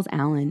Charles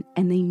Allen,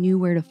 and they knew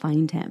where to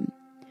find him.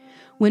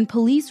 When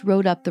police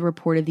wrote up the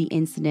report of the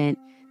incident,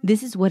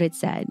 this is what it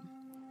said.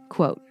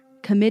 Quote,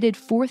 "Committed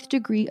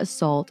 4th-degree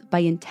assault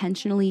by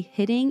intentionally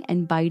hitting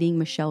and biting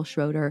Michelle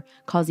Schroeder,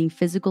 causing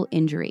physical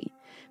injury.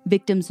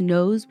 Victim's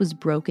nose was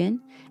broken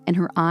and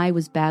her eye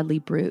was badly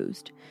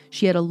bruised.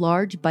 She had a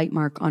large bite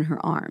mark on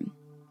her arm."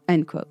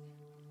 End quote.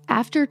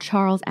 After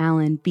Charles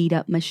Allen beat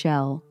up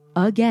Michelle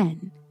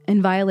again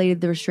and violated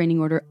the restraining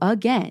order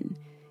again,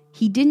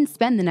 he didn't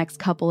spend the next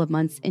couple of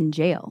months in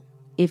jail.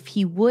 If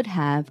he would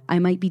have, I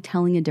might be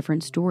telling a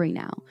different story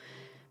now.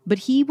 But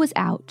he was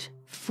out,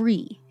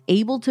 free,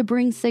 able to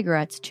bring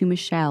cigarettes to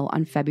Michelle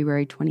on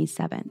February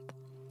 27th.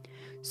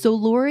 So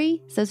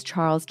Lori says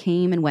Charles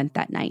came and went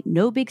that night.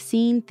 No big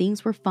scene,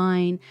 things were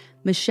fine.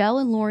 Michelle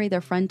and Lori, their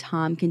friend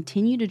Tom,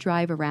 continue to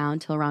drive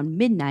around till around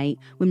midnight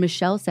when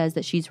Michelle says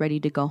that she's ready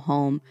to go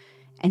home.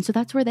 And so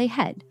that's where they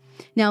head.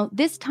 Now,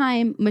 this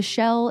time,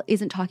 Michelle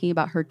isn't talking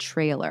about her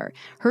trailer.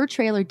 Her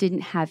trailer didn't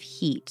have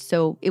heat,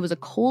 so it was a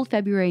cold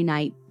February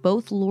night.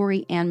 Both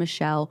Lori and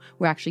Michelle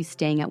were actually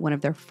staying at one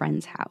of their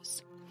friends'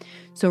 house.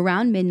 So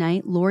around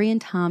midnight, Lori and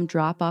Tom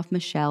drop off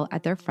Michelle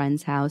at their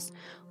friend's house.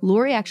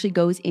 Lori actually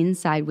goes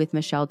inside with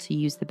Michelle to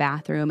use the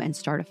bathroom and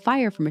start a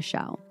fire for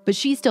Michelle, but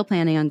she's still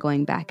planning on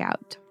going back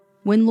out.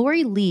 When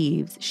Lori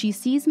leaves, she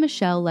sees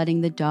Michelle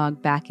letting the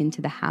dog back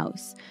into the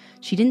house.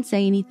 She didn't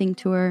say anything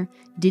to her,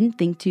 didn't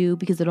think to,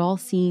 because it all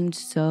seemed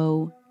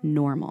so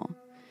normal.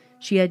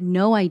 She had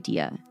no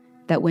idea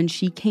that when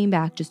she came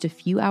back just a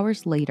few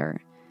hours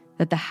later,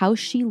 that the house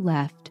she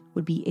left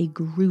would be a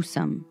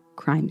gruesome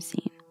crime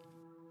scene.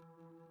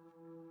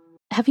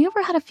 Have you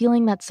ever had a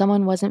feeling that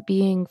someone wasn't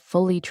being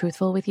fully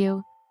truthful with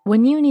you?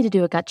 When you need to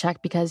do a gut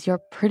check because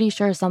you're pretty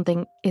sure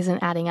something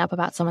isn't adding up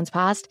about someone's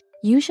past,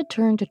 you should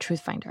turn to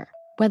Truthfinder.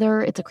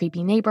 Whether it's a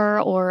creepy neighbor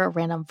or a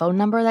random phone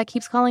number that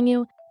keeps calling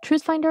you,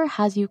 Truthfinder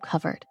has you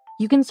covered.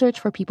 You can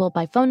search for people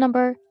by phone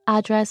number,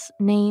 address,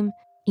 name,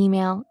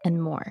 email,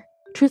 and more.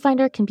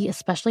 Truthfinder can be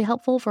especially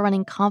helpful for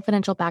running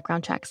confidential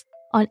background checks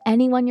on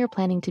anyone you're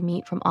planning to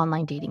meet from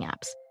online dating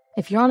apps.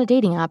 If you're on a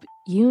dating app,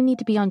 you need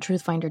to be on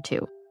Truthfinder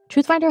too.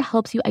 Truthfinder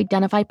helps you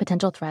identify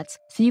potential threats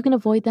so you can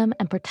avoid them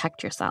and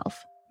protect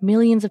yourself.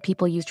 Millions of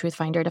people use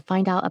Truthfinder to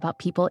find out about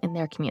people in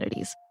their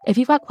communities. If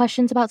you've got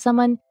questions about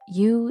someone,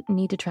 you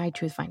need to try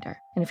Truthfinder.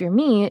 And if you're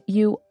me,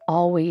 you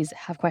always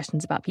have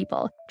questions about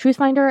people.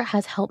 Truthfinder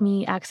has helped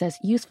me access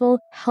useful,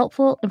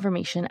 helpful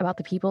information about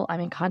the people I'm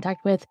in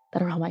contact with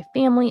that are all my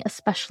family,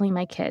 especially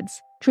my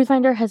kids.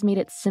 Truthfinder has made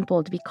it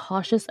simple to be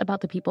cautious about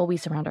the people we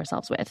surround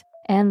ourselves with.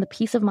 And the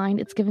peace of mind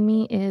it's given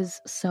me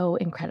is so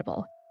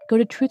incredible. go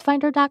to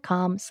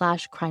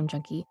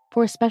truthfinder.com/crimejunkie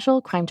for a special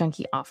Crime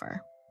Junkie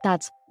offer.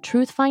 That's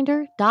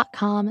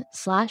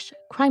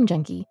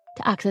truthfinder.com/crimejunkie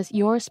to access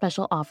your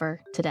special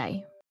offer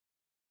today.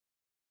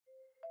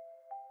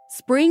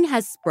 Spring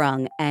has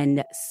sprung,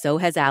 and so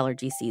has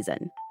allergy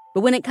season.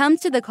 But when it comes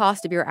to the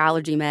cost of your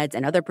allergy meds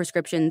and other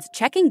prescriptions,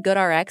 checking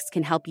GoodRx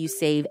can help you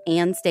save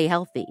and stay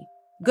healthy.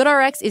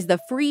 GoodRx is the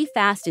free,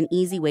 fast, and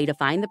easy way to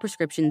find the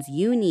prescriptions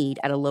you need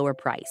at a lower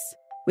price.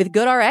 With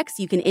GoodRx,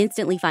 you can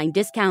instantly find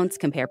discounts,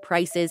 compare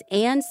prices,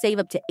 and save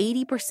up to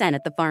 80%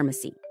 at the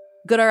pharmacy.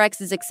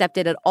 GoodRx is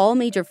accepted at all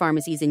major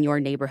pharmacies in your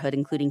neighborhood,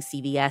 including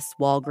CVS,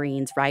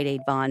 Walgreens, Rite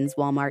Aid, Vons,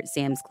 Walmart,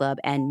 Sam's Club,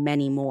 and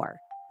many more.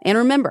 And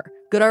remember,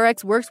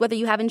 GoodRx works whether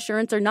you have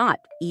insurance or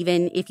not.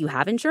 Even if you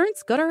have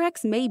insurance,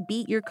 GoodRx may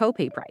beat your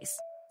copay price.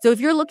 So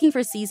if you're looking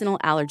for seasonal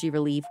allergy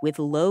relief with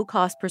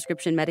low-cost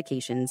prescription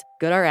medications,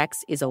 GoodRx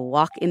is a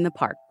walk in the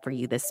park for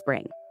you this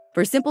spring.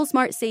 For simple,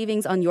 smart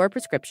savings on your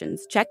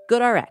prescriptions, check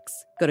GoodRx.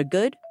 Go to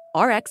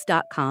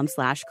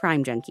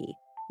goodrx.com/crimejunkie.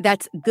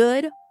 That's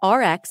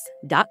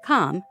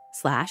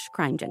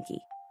goodrx.com/crimejunkie.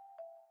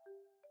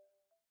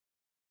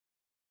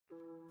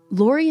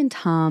 Lori and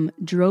Tom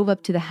drove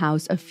up to the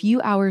house a few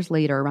hours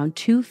later, around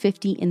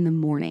 2:50 in the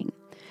morning.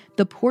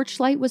 The porch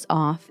light was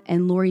off,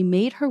 and Lori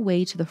made her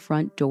way to the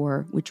front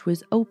door, which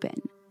was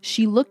open.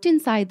 She looked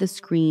inside the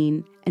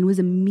screen and was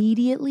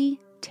immediately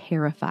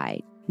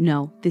terrified.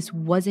 No, this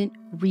wasn't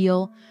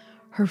real.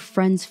 Her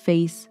friend's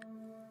face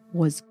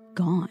was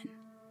gone.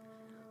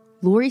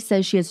 Lori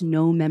says she has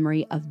no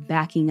memory of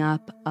backing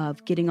up,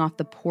 of getting off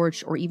the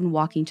porch, or even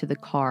walking to the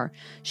car.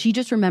 She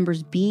just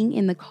remembers being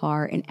in the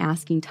car and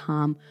asking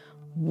Tom,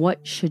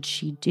 what should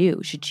she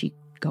do? Should she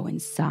go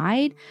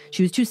inside?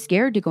 She was too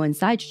scared to go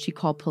inside. Should she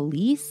call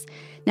police?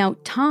 Now,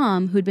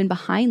 Tom, who'd been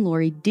behind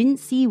Lori, didn't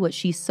see what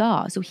she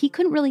saw, so he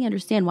couldn't really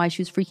understand why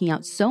she was freaking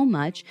out so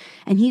much,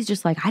 and he's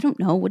just like, I don't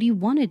know, what do you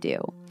want to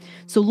do?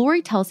 So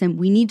Lori tells him,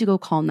 we need to go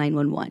call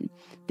 911.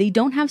 They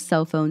don't have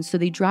cell phones, so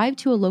they drive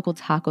to a local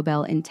Taco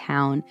Bell in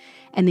town,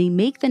 and they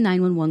make the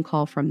 911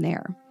 call from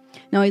there.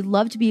 Now, I'd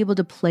love to be able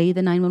to play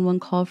the 911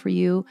 call for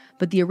you,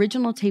 but the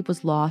original tape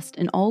was lost,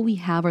 and all we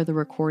have are the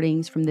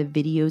recordings from the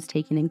videos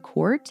taken in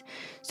court,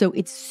 so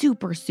it's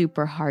super,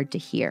 super hard to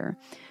hear.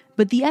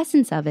 But the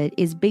essence of it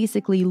is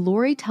basically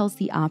Lori tells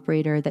the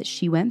operator that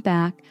she went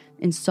back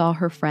and saw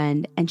her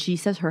friend, and she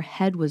says her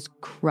head was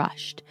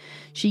crushed.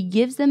 She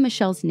gives them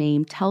Michelle's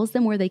name, tells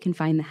them where they can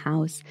find the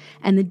house,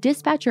 and the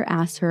dispatcher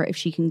asks her if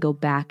she can go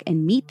back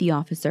and meet the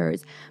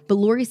officers, but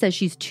Lori says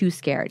she's too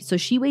scared, so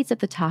she waits at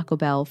the Taco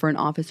Bell for an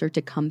officer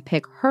to come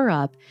pick her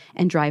up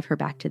and drive her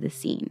back to the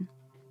scene.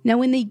 Now,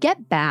 when they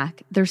get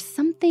back, there's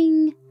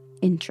something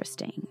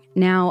interesting.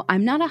 Now,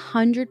 I'm not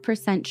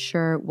 100%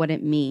 sure what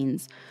it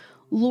means.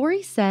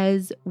 Lori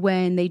says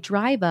when they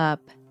drive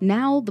up,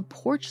 now the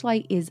porch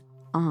light is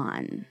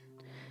on.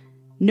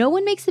 No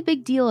one makes a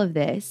big deal of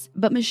this,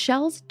 but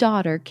Michelle's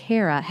daughter,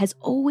 Kara, has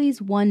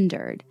always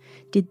wondered,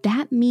 did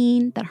that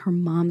mean that her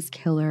mom's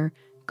killer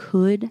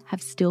could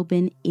have still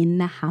been in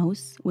the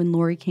house when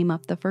Lori came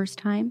up the first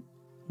time?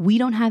 We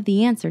don't have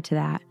the answer to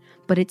that,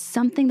 but it's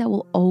something that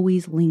will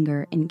always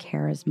linger in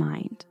Kara's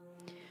mind.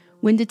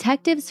 When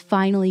detectives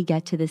finally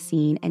get to the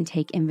scene and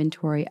take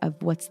inventory of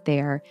what's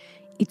there,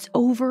 it's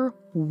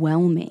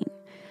overwhelming.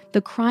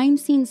 The crime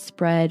scene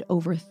spread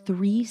over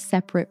 3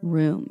 separate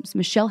rooms.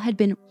 Michelle had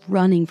been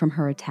running from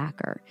her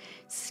attacker.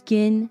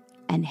 Skin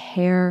and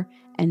hair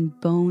and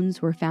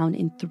bones were found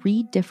in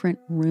 3 different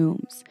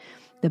rooms: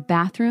 the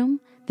bathroom,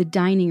 the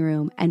dining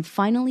room, and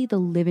finally the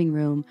living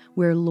room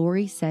where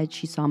Lori said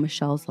she saw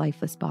Michelle's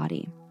lifeless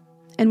body.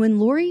 And when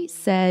Lori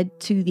said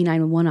to the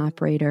 911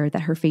 operator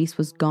that her face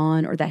was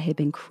gone or that it had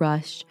been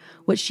crushed,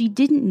 what she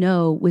didn't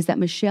know was that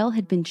Michelle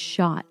had been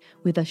shot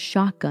with a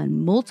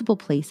shotgun multiple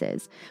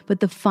places, but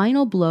the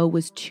final blow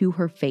was to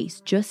her face,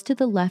 just to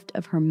the left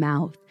of her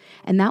mouth,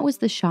 and that was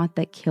the shot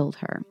that killed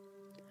her.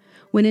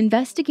 When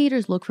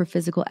investigators look for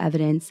physical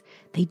evidence,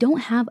 they don't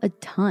have a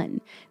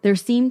ton. There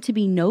seemed to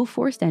be no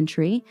forced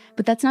entry,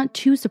 but that's not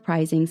too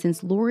surprising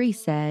since Lori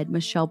said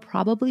Michelle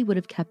probably would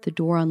have kept the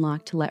door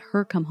unlocked to let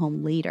her come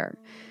home later.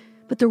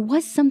 But there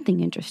was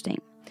something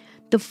interesting.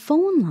 The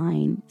phone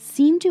line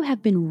seemed to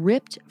have been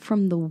ripped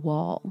from the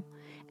wall,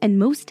 and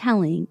most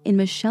telling, in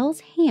Michelle's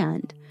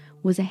hand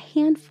was a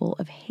handful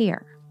of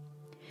hair.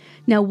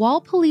 Now, while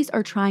police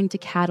are trying to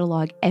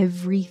catalog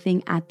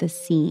everything at the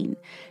scene,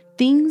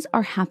 things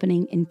are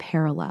happening in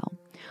parallel.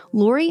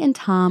 Lori and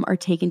Tom are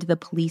taken to the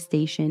police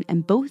station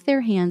and both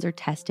their hands are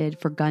tested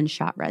for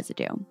gunshot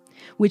residue,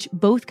 which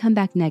both come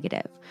back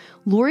negative.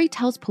 Lori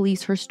tells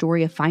police her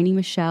story of finding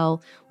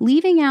Michelle,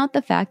 leaving out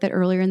the fact that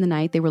earlier in the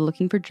night they were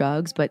looking for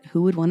drugs, but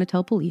who would want to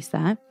tell police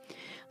that?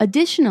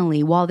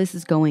 Additionally, while this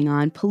is going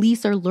on,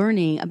 police are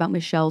learning about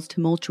Michelle's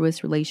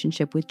tumultuous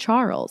relationship with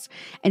Charles.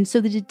 And so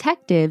the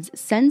detectives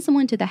send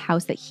someone to the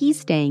house that he's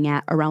staying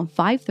at around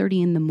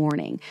 5:30 in the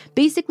morning,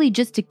 basically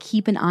just to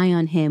keep an eye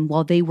on him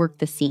while they work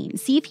the scene.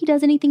 See if he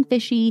does anything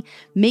fishy,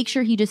 make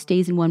sure he just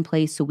stays in one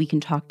place so we can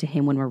talk to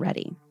him when we're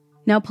ready.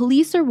 Now,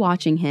 police are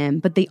watching him,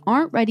 but they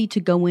aren't ready to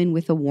go in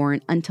with a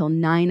warrant until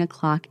 9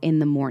 o'clock in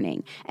the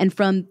morning. And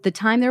from the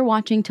time they're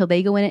watching till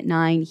they go in at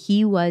 9,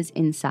 he was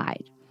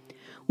inside.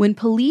 When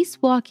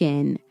police walk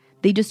in,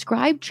 they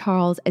describe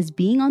Charles as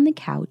being on the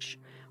couch,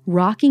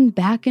 rocking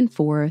back and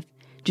forth,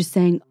 just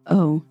saying,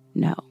 "Oh,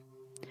 no."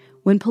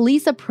 When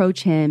police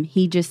approach him,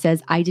 he just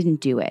says, "I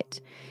didn't do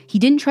it." He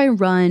didn't try to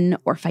run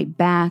or fight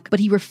back, but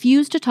he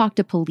refused to talk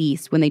to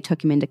police when they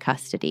took him into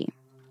custody.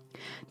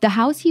 The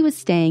house he was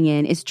staying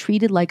in is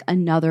treated like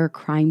another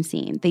crime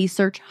scene. They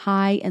search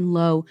high and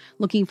low,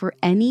 looking for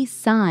any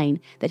sign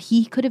that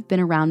he could have been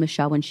around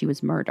Michelle when she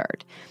was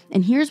murdered.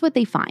 And here's what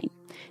they find.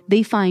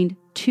 They find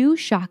 2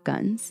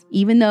 shotguns,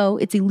 even though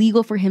it's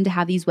illegal for him to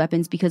have these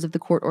weapons because of the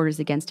court orders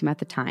against him at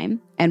the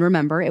time. And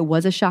remember, it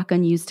was a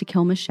shotgun used to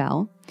kill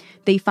Michelle.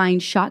 They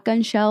find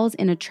shotgun shells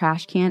in a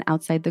trash can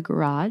outside the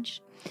garage.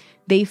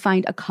 They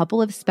find a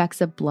couple of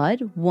specks of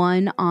blood,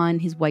 one on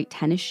his white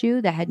tennis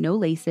shoe that had no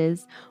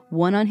laces,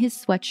 one on his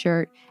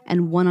sweatshirt,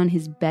 and one on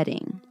his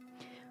bedding.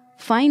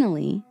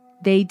 Finally,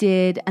 they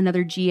did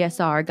another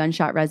GSR,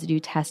 gunshot residue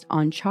test,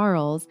 on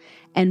Charles,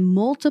 and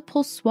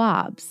multiple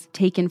swabs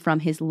taken from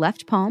his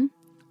left palm,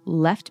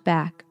 left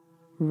back,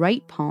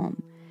 right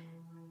palm,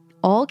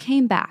 all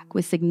came back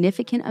with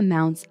significant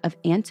amounts of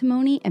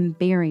antimony and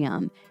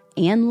barium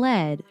and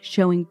lead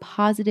showing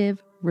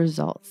positive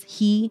results.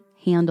 He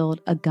handled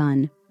a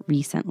gun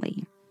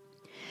recently.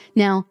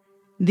 Now,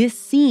 this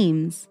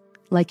seems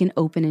like an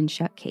open and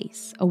shut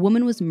case. A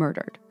woman was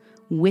murdered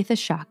with a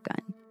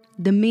shotgun.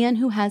 The man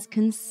who has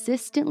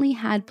consistently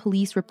had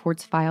police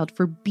reports filed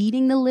for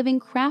beating the living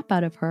crap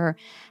out of her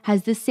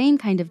has the same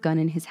kind of gun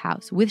in his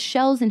house, with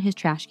shells in his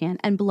trash can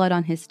and blood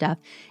on his stuff,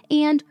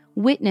 and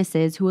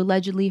witnesses who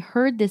allegedly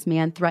heard this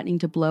man threatening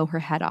to blow her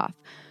head off,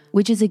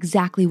 which is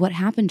exactly what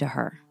happened to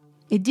her.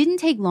 It didn't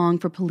take long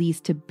for police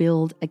to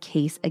build a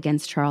case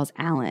against Charles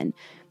Allen,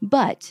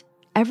 but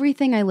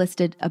everything I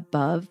listed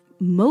above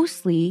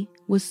mostly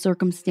was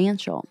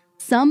circumstantial.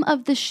 Some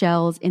of the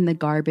shells in the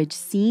garbage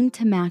seem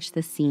to match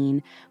the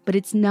scene, but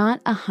it's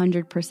not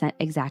 100%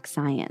 exact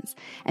science.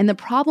 And the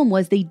problem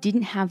was they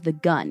didn't have the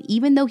gun.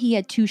 Even though he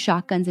had 2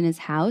 shotguns in his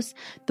house,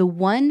 the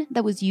one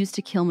that was used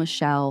to kill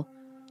Michelle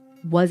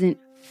wasn't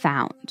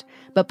found.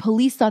 But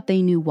police thought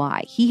they knew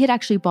why. He had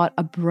actually bought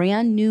a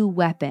brand new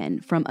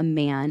weapon from a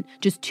man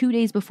just 2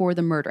 days before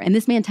the murder. And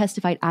this man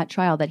testified at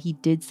trial that he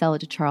did sell it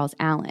to Charles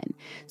Allen.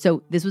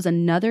 So this was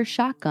another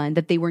shotgun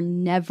that they were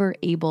never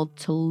able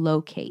to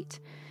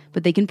locate.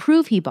 But they can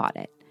prove he bought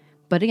it.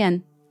 But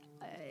again,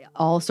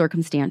 all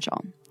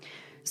circumstantial.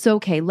 So,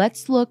 okay,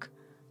 let's look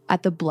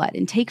at the blood.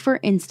 And take, for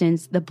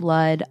instance, the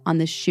blood on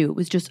the shoe. It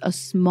was just a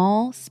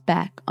small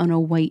speck on a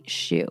white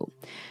shoe.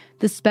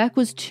 The speck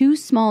was too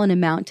small an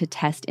amount to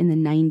test in the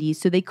 90s,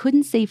 so they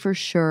couldn't say for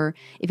sure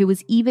if it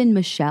was even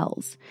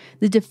Michelle's.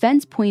 The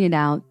defense pointed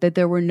out that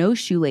there were no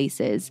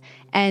shoelaces,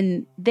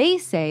 and they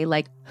say,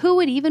 like, who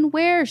would even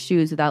wear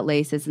shoes without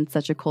laces in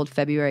such a cold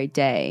February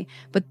day?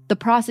 But the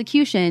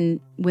prosecution,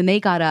 when they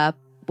got up,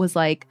 was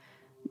like,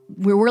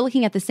 we're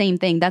looking at the same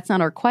thing. That's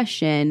not our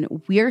question.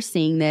 We're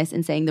seeing this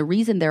and saying the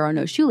reason there are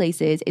no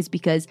shoelaces is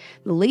because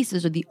the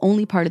laces are the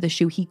only part of the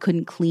shoe he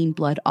couldn't clean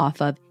blood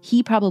off of.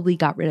 He probably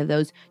got rid of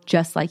those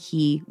just like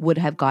he would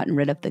have gotten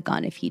rid of the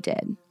gun if he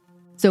did.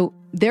 So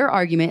their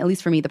argument, at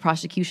least for me, the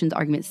prosecution's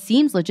argument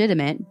seems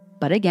legitimate,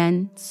 but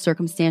again,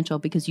 circumstantial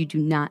because you do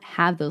not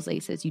have those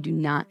laces. You do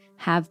not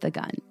have the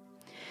gun.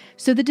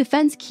 So the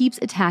defense keeps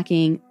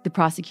attacking the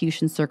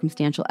prosecution's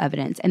circumstantial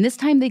evidence. And this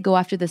time they go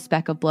after the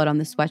speck of blood on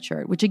the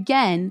sweatshirt, which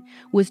again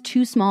was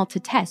too small to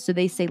test. So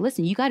they say,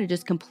 listen, you got to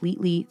just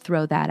completely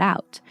throw that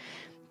out.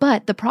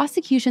 But the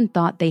prosecution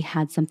thought they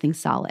had something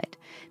solid.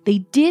 They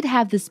did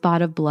have the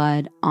spot of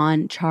blood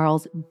on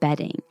Charles'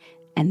 bedding,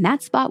 and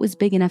that spot was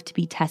big enough to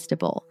be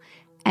testable.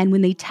 And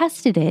when they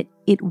tested it,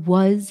 it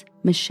was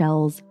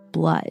Michelle's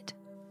blood.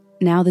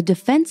 Now, the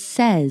defense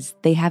says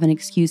they have an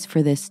excuse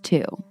for this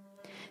too.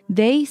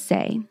 They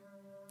say,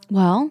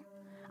 well,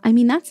 I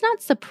mean, that's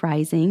not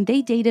surprising.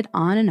 They dated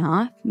on and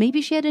off.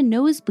 Maybe she had a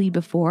nosebleed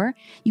before.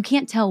 You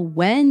can't tell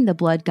when the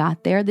blood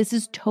got there. This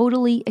is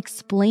totally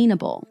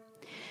explainable.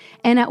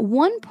 And at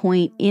one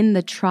point in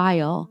the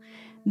trial,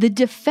 the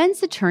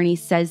defense attorney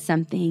says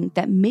something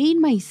that made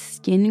my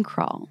skin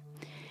crawl.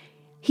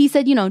 He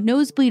said,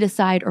 nosebleed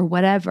aside or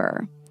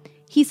whatever.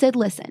 He said,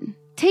 listen,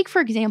 take, for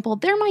example,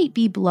 there might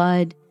be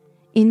blood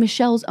in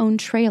Michelle's own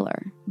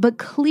trailer. But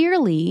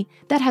clearly,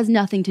 that has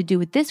nothing to do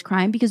with this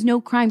crime because no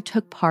crime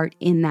took part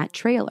in that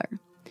trailer.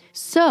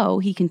 So,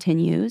 he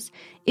continues,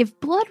 if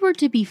blood were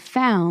to be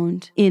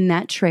found in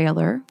that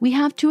trailer, we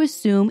have to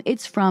assume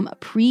it's from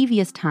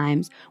previous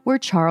times where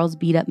Charles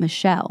beat up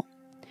Michelle.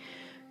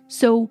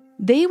 So,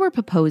 they were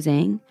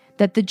proposing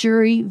that the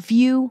jury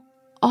view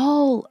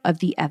all of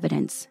the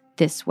evidence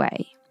this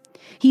way.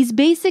 He's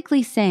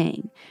basically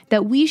saying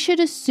that we should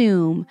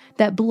assume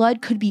that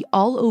blood could be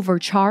all over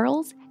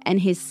Charles and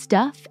his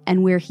stuff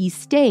and where he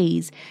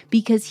stays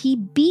because he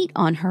beat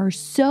on her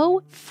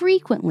so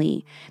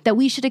frequently that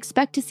we should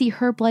expect to see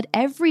her blood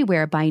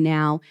everywhere by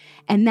now,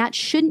 and that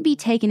shouldn't be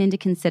taken into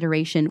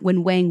consideration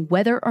when weighing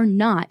whether or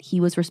not he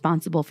was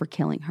responsible for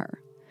killing her.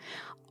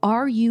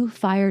 Are you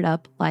fired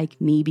up like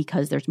me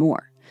because there's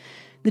more?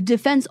 The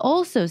defense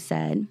also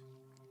said,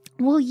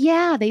 well,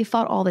 yeah, they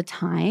fought all the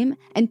time.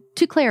 And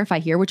to clarify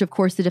here, which of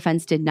course the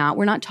defense did not,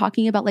 we're not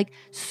talking about like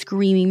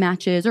screaming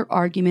matches or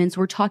arguments.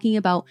 We're talking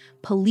about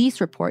police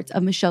reports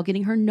of Michelle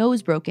getting her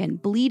nose broken,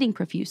 bleeding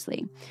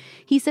profusely.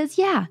 He says,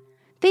 yeah,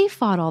 they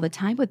fought all the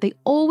time, but they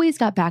always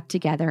got back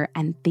together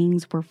and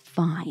things were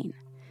fine.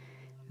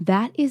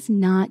 That is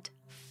not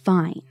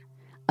fine.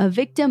 A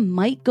victim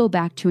might go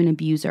back to an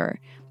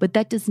abuser, but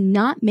that does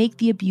not make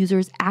the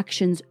abuser's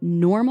actions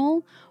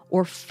normal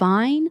or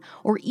fine,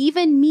 or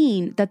even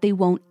mean that they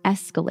won't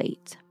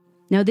escalate.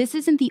 Now, this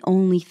isn't the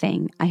only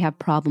thing I have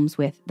problems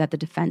with that the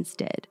defense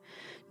did.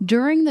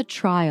 During the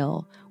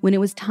trial, when it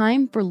was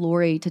time for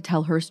Lori to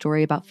tell her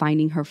story about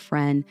finding her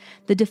friend,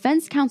 the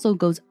defense counsel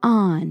goes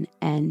on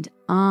and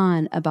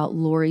on about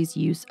Lori's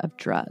use of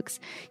drugs.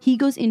 He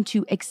goes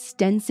into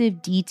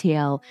extensive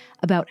detail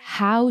about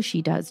how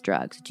she does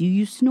drugs. Do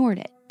you snort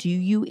it? Do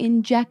you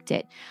inject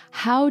it?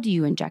 How do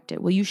you inject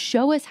it? Will you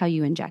show us how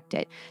you inject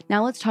it?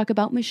 Now let's talk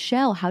about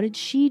Michelle. How did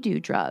she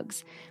do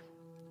drugs?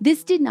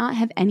 This did not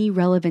have any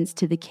relevance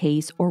to the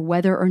case or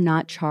whether or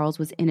not Charles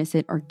was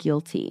innocent or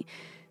guilty.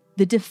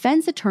 The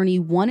defense attorney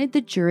wanted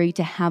the jury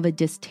to have a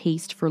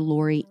distaste for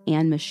Lori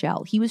and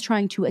Michelle. He was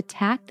trying to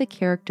attack the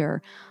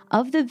character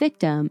of the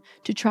victim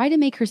to try to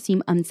make her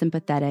seem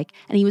unsympathetic,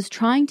 and he was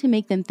trying to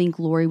make them think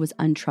Lori was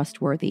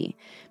untrustworthy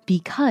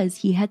because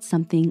he had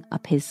something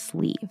up his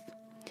sleeve.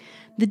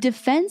 The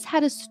defense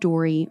had a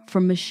story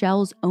from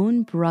Michelle's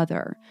own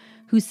brother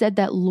who said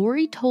that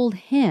Lori told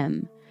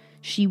him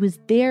she was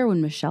there when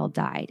Michelle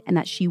died and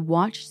that she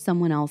watched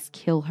someone else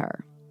kill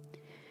her,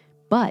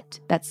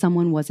 but that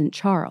someone wasn't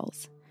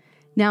Charles.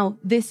 Now,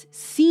 this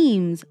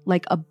seems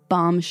like a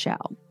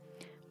bombshell,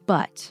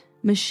 but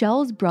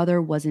Michelle's brother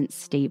wasn't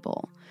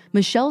stable.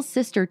 Michelle's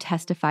sister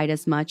testified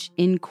as much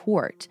in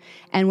court,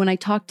 and when I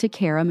talked to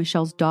Kara,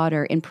 Michelle's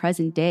daughter, in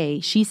present day,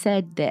 she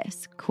said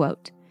this,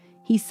 quote,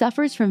 "He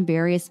suffers from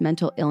various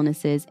mental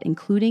illnesses,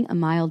 including a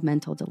mild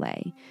mental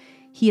delay.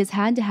 He has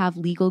had to have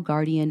legal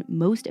guardian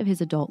most of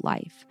his adult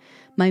life.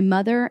 My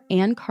mother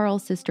and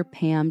Carl's sister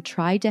Pam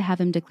tried to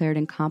have him declared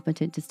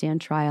incompetent to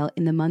stand trial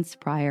in the months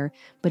prior,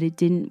 but it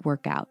didn't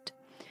work out.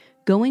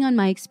 Going on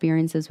my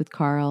experiences with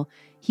Carl,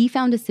 he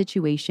found a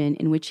situation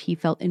in which he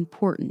felt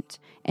important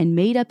and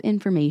made up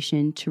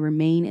information to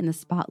remain in the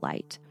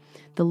spotlight.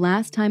 The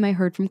last time I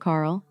heard from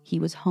Carl, he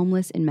was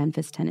homeless in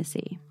Memphis,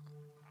 Tennessee."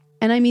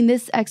 And I mean,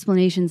 this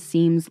explanation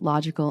seems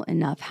logical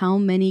enough. How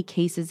many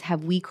cases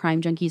have we crime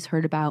junkies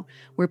heard about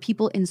where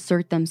people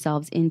insert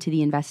themselves into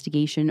the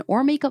investigation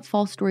or make up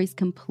false stories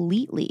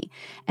completely?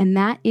 And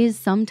that is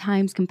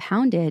sometimes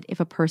compounded if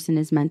a person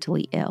is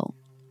mentally ill.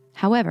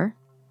 However,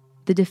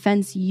 the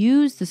defense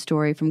used the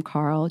story from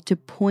Carl to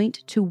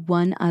point to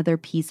one other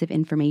piece of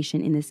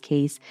information in this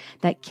case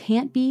that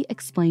can't be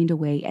explained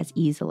away as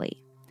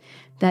easily.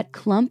 That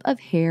clump of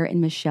hair in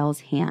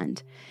Michelle's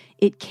hand.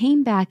 It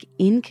came back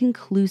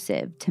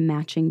inconclusive to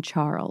matching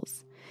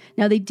Charles.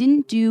 Now, they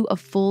didn't do a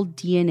full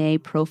DNA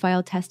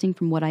profile testing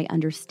from what I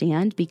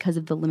understand because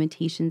of the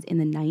limitations in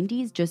the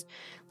 90s, just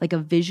like a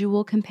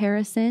visual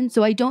comparison.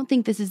 So I don't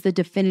think this is the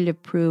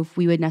definitive proof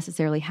we would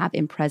necessarily have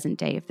in present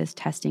day if this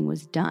testing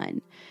was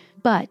done.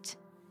 But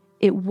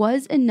it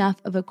was enough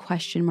of a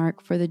question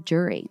mark for the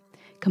jury.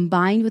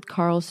 Combined with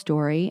Carl's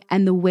story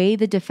and the way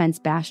the defense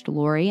bashed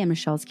Lori and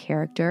Michelle's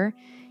character,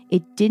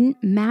 it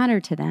didn't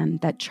matter to them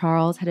that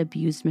Charles had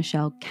abused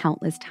Michelle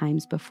countless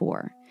times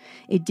before.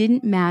 It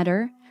didn't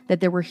matter that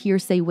there were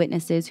hearsay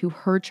witnesses who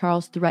heard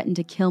Charles threaten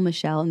to kill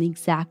Michelle in the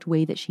exact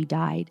way that she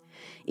died.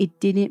 It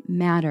didn't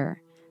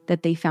matter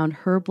that they found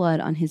her blood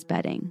on his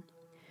bedding.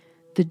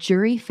 The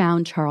jury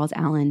found Charles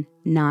Allen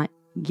not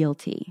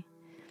guilty.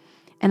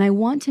 And I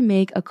want to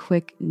make a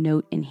quick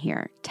note in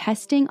here.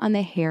 Testing on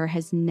the hair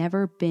has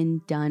never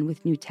been done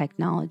with new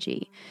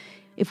technology.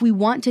 If we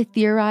want to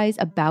theorize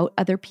about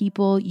other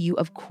people, you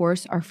of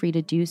course are free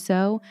to do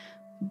so.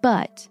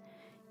 But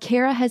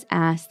Kara has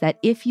asked that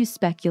if you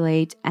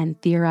speculate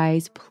and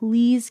theorize,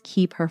 please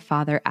keep her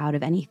father out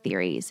of any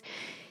theories.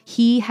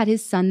 He had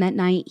his son that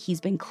night.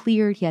 He's been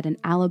cleared. He had an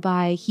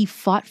alibi. He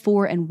fought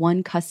for and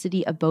won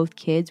custody of both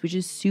kids, which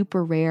is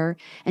super rare.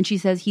 And she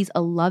says he's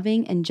a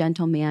loving and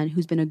gentle man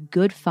who's been a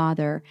good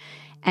father.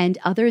 And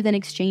other than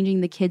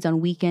exchanging the kids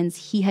on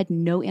weekends, he had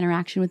no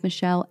interaction with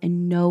Michelle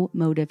and no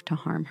motive to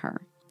harm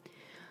her.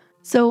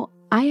 So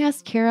I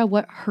asked Kara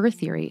what her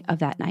theory of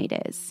that night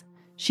is.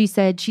 She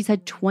said she's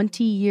had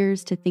 20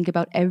 years to think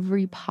about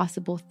every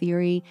possible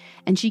theory,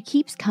 and she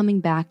keeps coming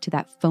back to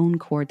that phone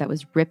cord that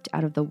was ripped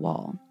out of the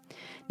wall.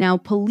 Now,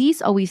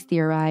 police always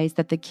theorize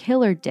that the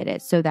killer did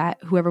it so that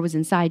whoever was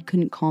inside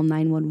couldn't call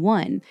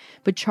 911,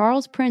 but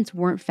Charles' prints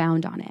weren't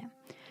found on it.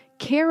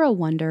 Kara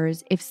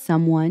wonders if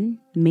someone,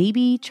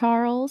 maybe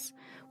Charles,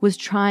 was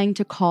trying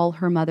to call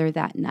her mother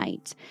that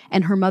night,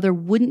 and her mother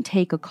wouldn't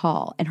take a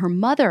call, and her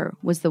mother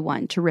was the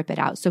one to rip it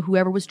out, so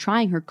whoever was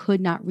trying her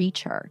could not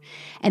reach her.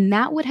 And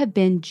that would have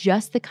been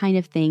just the kind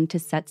of thing to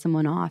set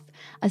someone off,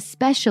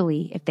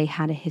 especially if they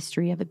had a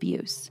history of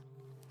abuse.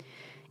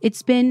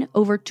 It's been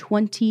over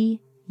 20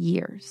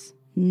 years.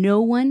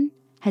 No one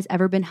has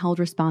ever been held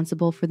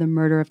responsible for the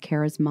murder of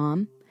Kara's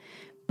mom,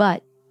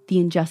 but the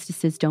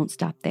injustices don't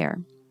stop there.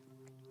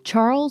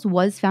 Charles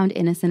was found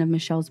innocent of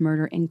Michelle's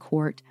murder in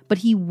court, but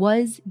he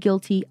was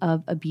guilty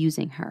of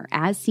abusing her,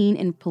 as seen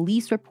in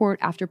police report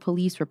after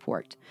police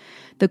report.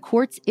 The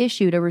courts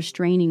issued a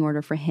restraining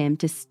order for him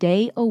to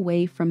stay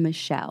away from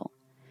Michelle.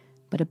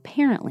 But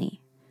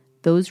apparently,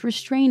 those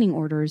restraining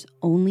orders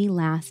only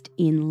last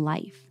in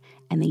life,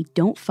 and they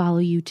don't follow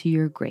you to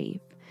your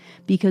grave.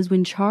 Because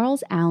when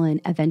Charles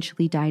Allen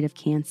eventually died of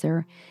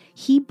cancer,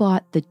 he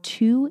bought the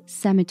 2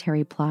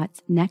 cemetery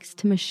plots next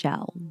to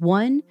Michelle,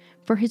 one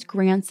for his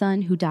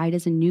grandson who died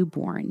as a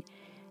newborn,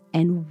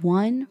 and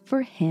one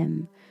for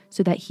him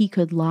so that he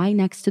could lie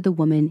next to the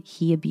woman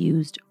he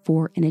abused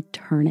for an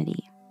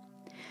eternity.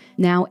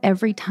 Now,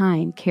 every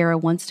time Kara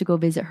wants to go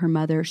visit her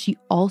mother, she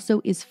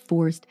also is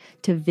forced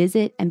to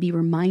visit and be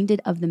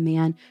reminded of the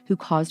man who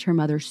caused her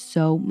mother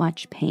so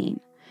much pain.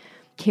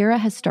 Kara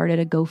has started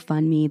a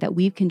GoFundMe that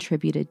we've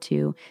contributed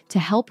to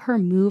help her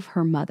move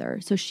her mother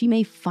so she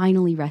may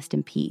finally rest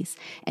in peace,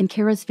 and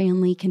Kara's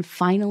family can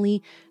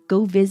finally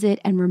go visit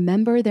and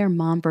remember their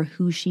mom for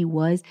who she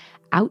was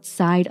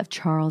outside of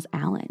Charles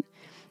Allen.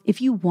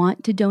 If you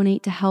want to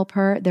donate to help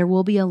her, there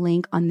will be a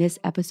link on this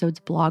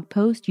episode's blog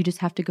post. You just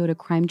have to go to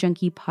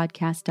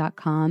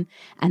crimejunkiepodcast.com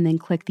and then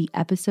click the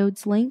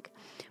episodes link.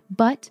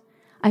 But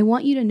I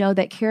want you to know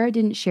that Kara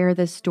didn't share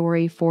this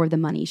story for the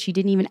money. She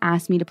didn't even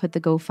ask me to put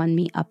the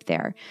GoFundMe up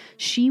there.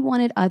 She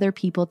wanted other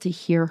people to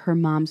hear her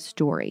mom's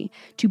story,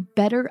 to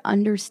better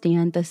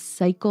understand the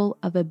cycle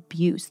of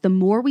abuse. The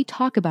more we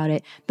talk about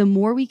it, the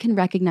more we can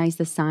recognize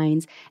the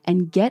signs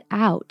and get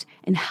out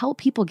and help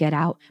people get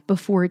out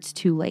before it's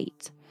too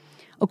late.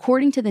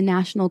 According to the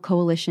National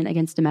Coalition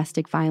Against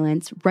Domestic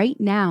Violence, right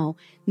now,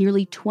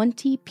 nearly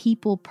 20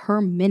 people per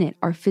minute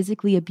are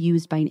physically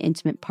abused by an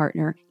intimate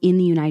partner in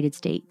the United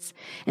States.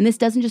 And this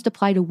doesn't just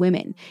apply to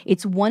women.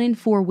 It's 1 in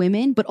 4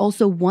 women, but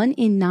also 1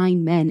 in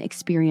 9 men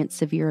experience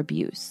severe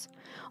abuse.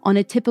 On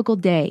a typical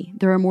day,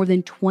 there are more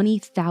than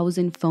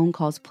 20,000 phone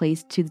calls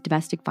placed to the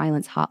domestic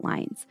violence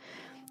hotlines.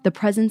 The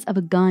presence of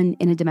a gun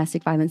in a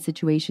domestic violence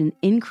situation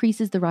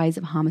increases the rise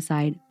of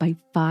homicide by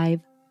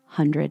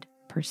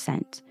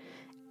 500%.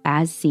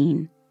 As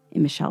seen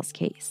in Michelle's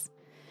case.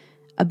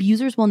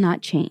 Abusers will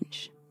not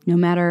change. No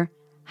matter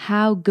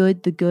how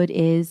good the good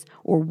is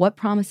or what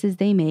promises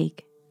they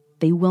make,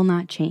 they will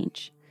not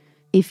change.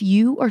 If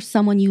you or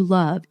someone you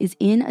love is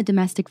in a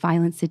domestic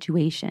violence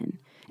situation,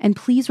 and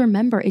please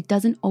remember, it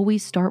doesn't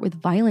always start with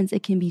violence.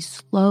 It can be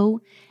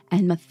slow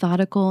and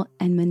methodical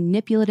and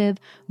manipulative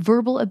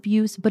verbal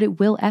abuse, but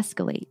it will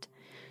escalate.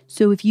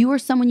 So if you or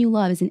someone you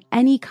love is in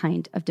any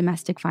kind of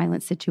domestic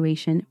violence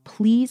situation,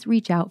 please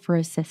reach out for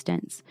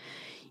assistance.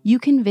 You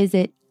can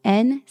visit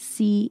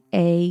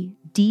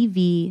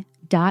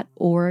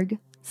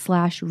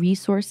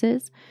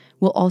ncadv.org/resources.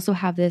 We'll also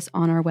have this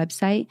on our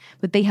website,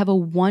 but they have a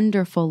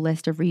wonderful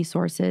list of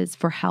resources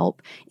for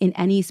help in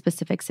any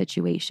specific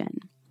situation.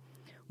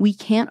 We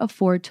can't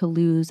afford to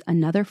lose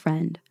another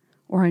friend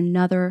or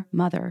another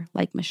mother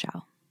like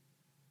Michelle.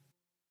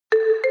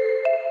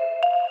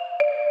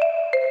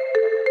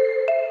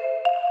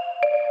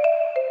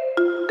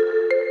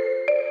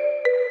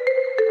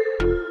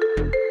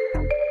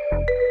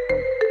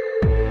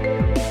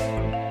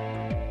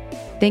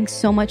 Thanks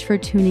so much for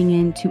tuning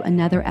in to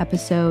another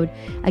episode.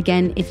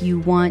 Again, if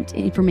you want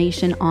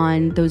information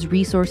on those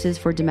resources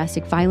for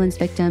domestic violence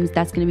victims,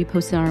 that's going to be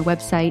posted on our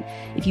website.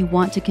 If you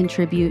want to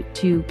contribute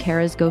to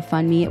Kara's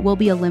GoFundMe, it will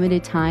be a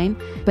limited time.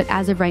 But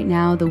as of right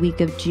now, the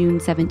week of June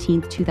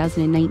 17th,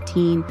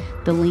 2019,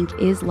 the link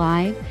is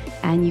live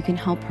and you can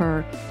help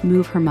her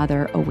move her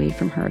mother away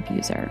from her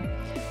abuser.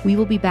 We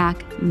will be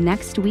back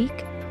next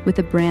week with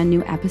a brand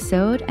new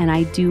episode, and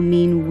I do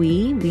mean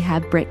we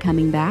have Britt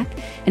coming back.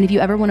 And if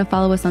you ever want to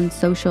follow us on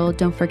social,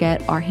 don't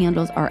forget our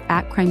handles are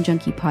at Crime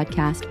Junkie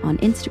Podcast on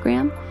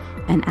Instagram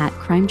and at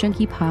Crime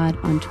Junkie Pod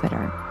on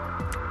Twitter.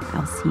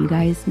 I'll see you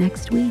guys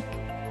next week.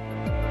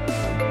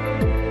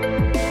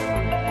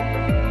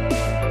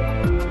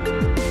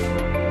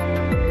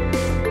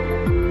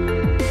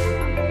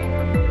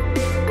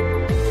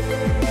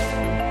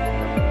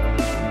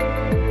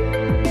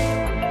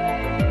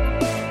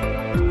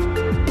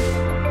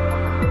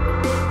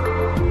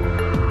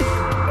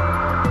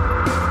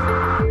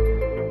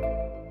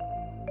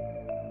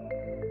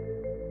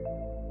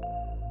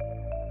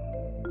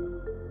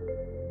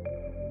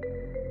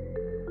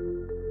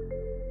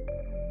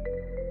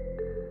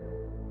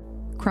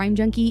 Crime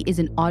Junkie is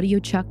an Audio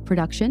Chuck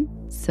production.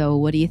 So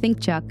what do you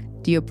think, Chuck?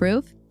 Do you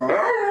approve?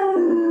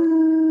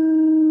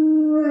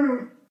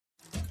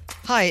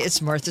 Hi,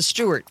 it's Martha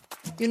Stewart.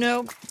 You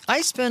know,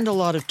 I spend a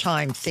lot of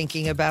time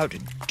thinking about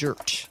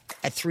dirt.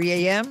 At 3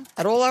 a.m.,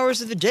 at all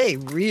hours of the day,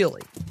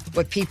 really.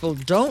 What people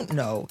don't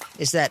know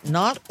is that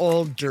not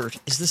all dirt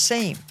is the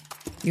same.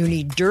 You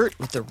need dirt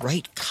with the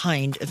right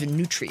kind of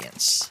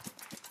nutrients.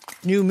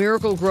 New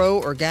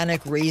Miracle-Gro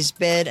organic raised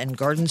bed and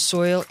garden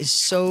soil is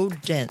so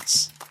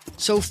dense,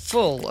 so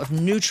full of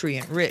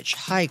nutrient-rich,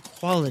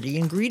 high-quality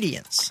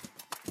ingredients.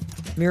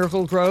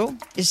 Miracle-Gro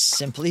is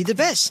simply the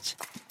best.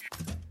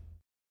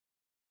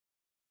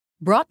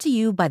 Brought to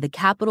you by the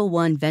Capital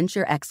One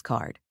Venture X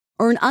card.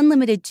 Earn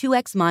unlimited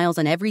 2x miles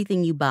on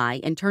everything you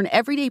buy and turn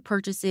everyday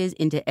purchases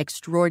into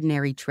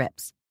extraordinary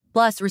trips.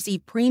 Plus,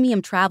 receive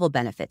premium travel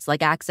benefits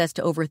like access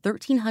to over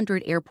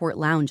 1,300 airport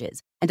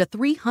lounges and a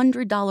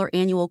 $300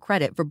 annual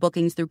credit for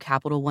bookings through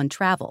Capital One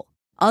Travel.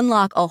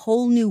 Unlock a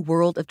whole new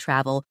world of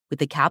travel with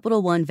the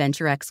Capital One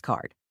Venture X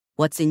card.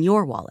 What's in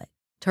your wallet?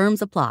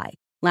 Terms apply.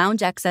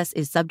 Lounge access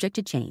is subject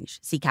to change.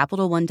 See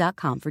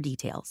CapitalOne.com for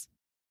details.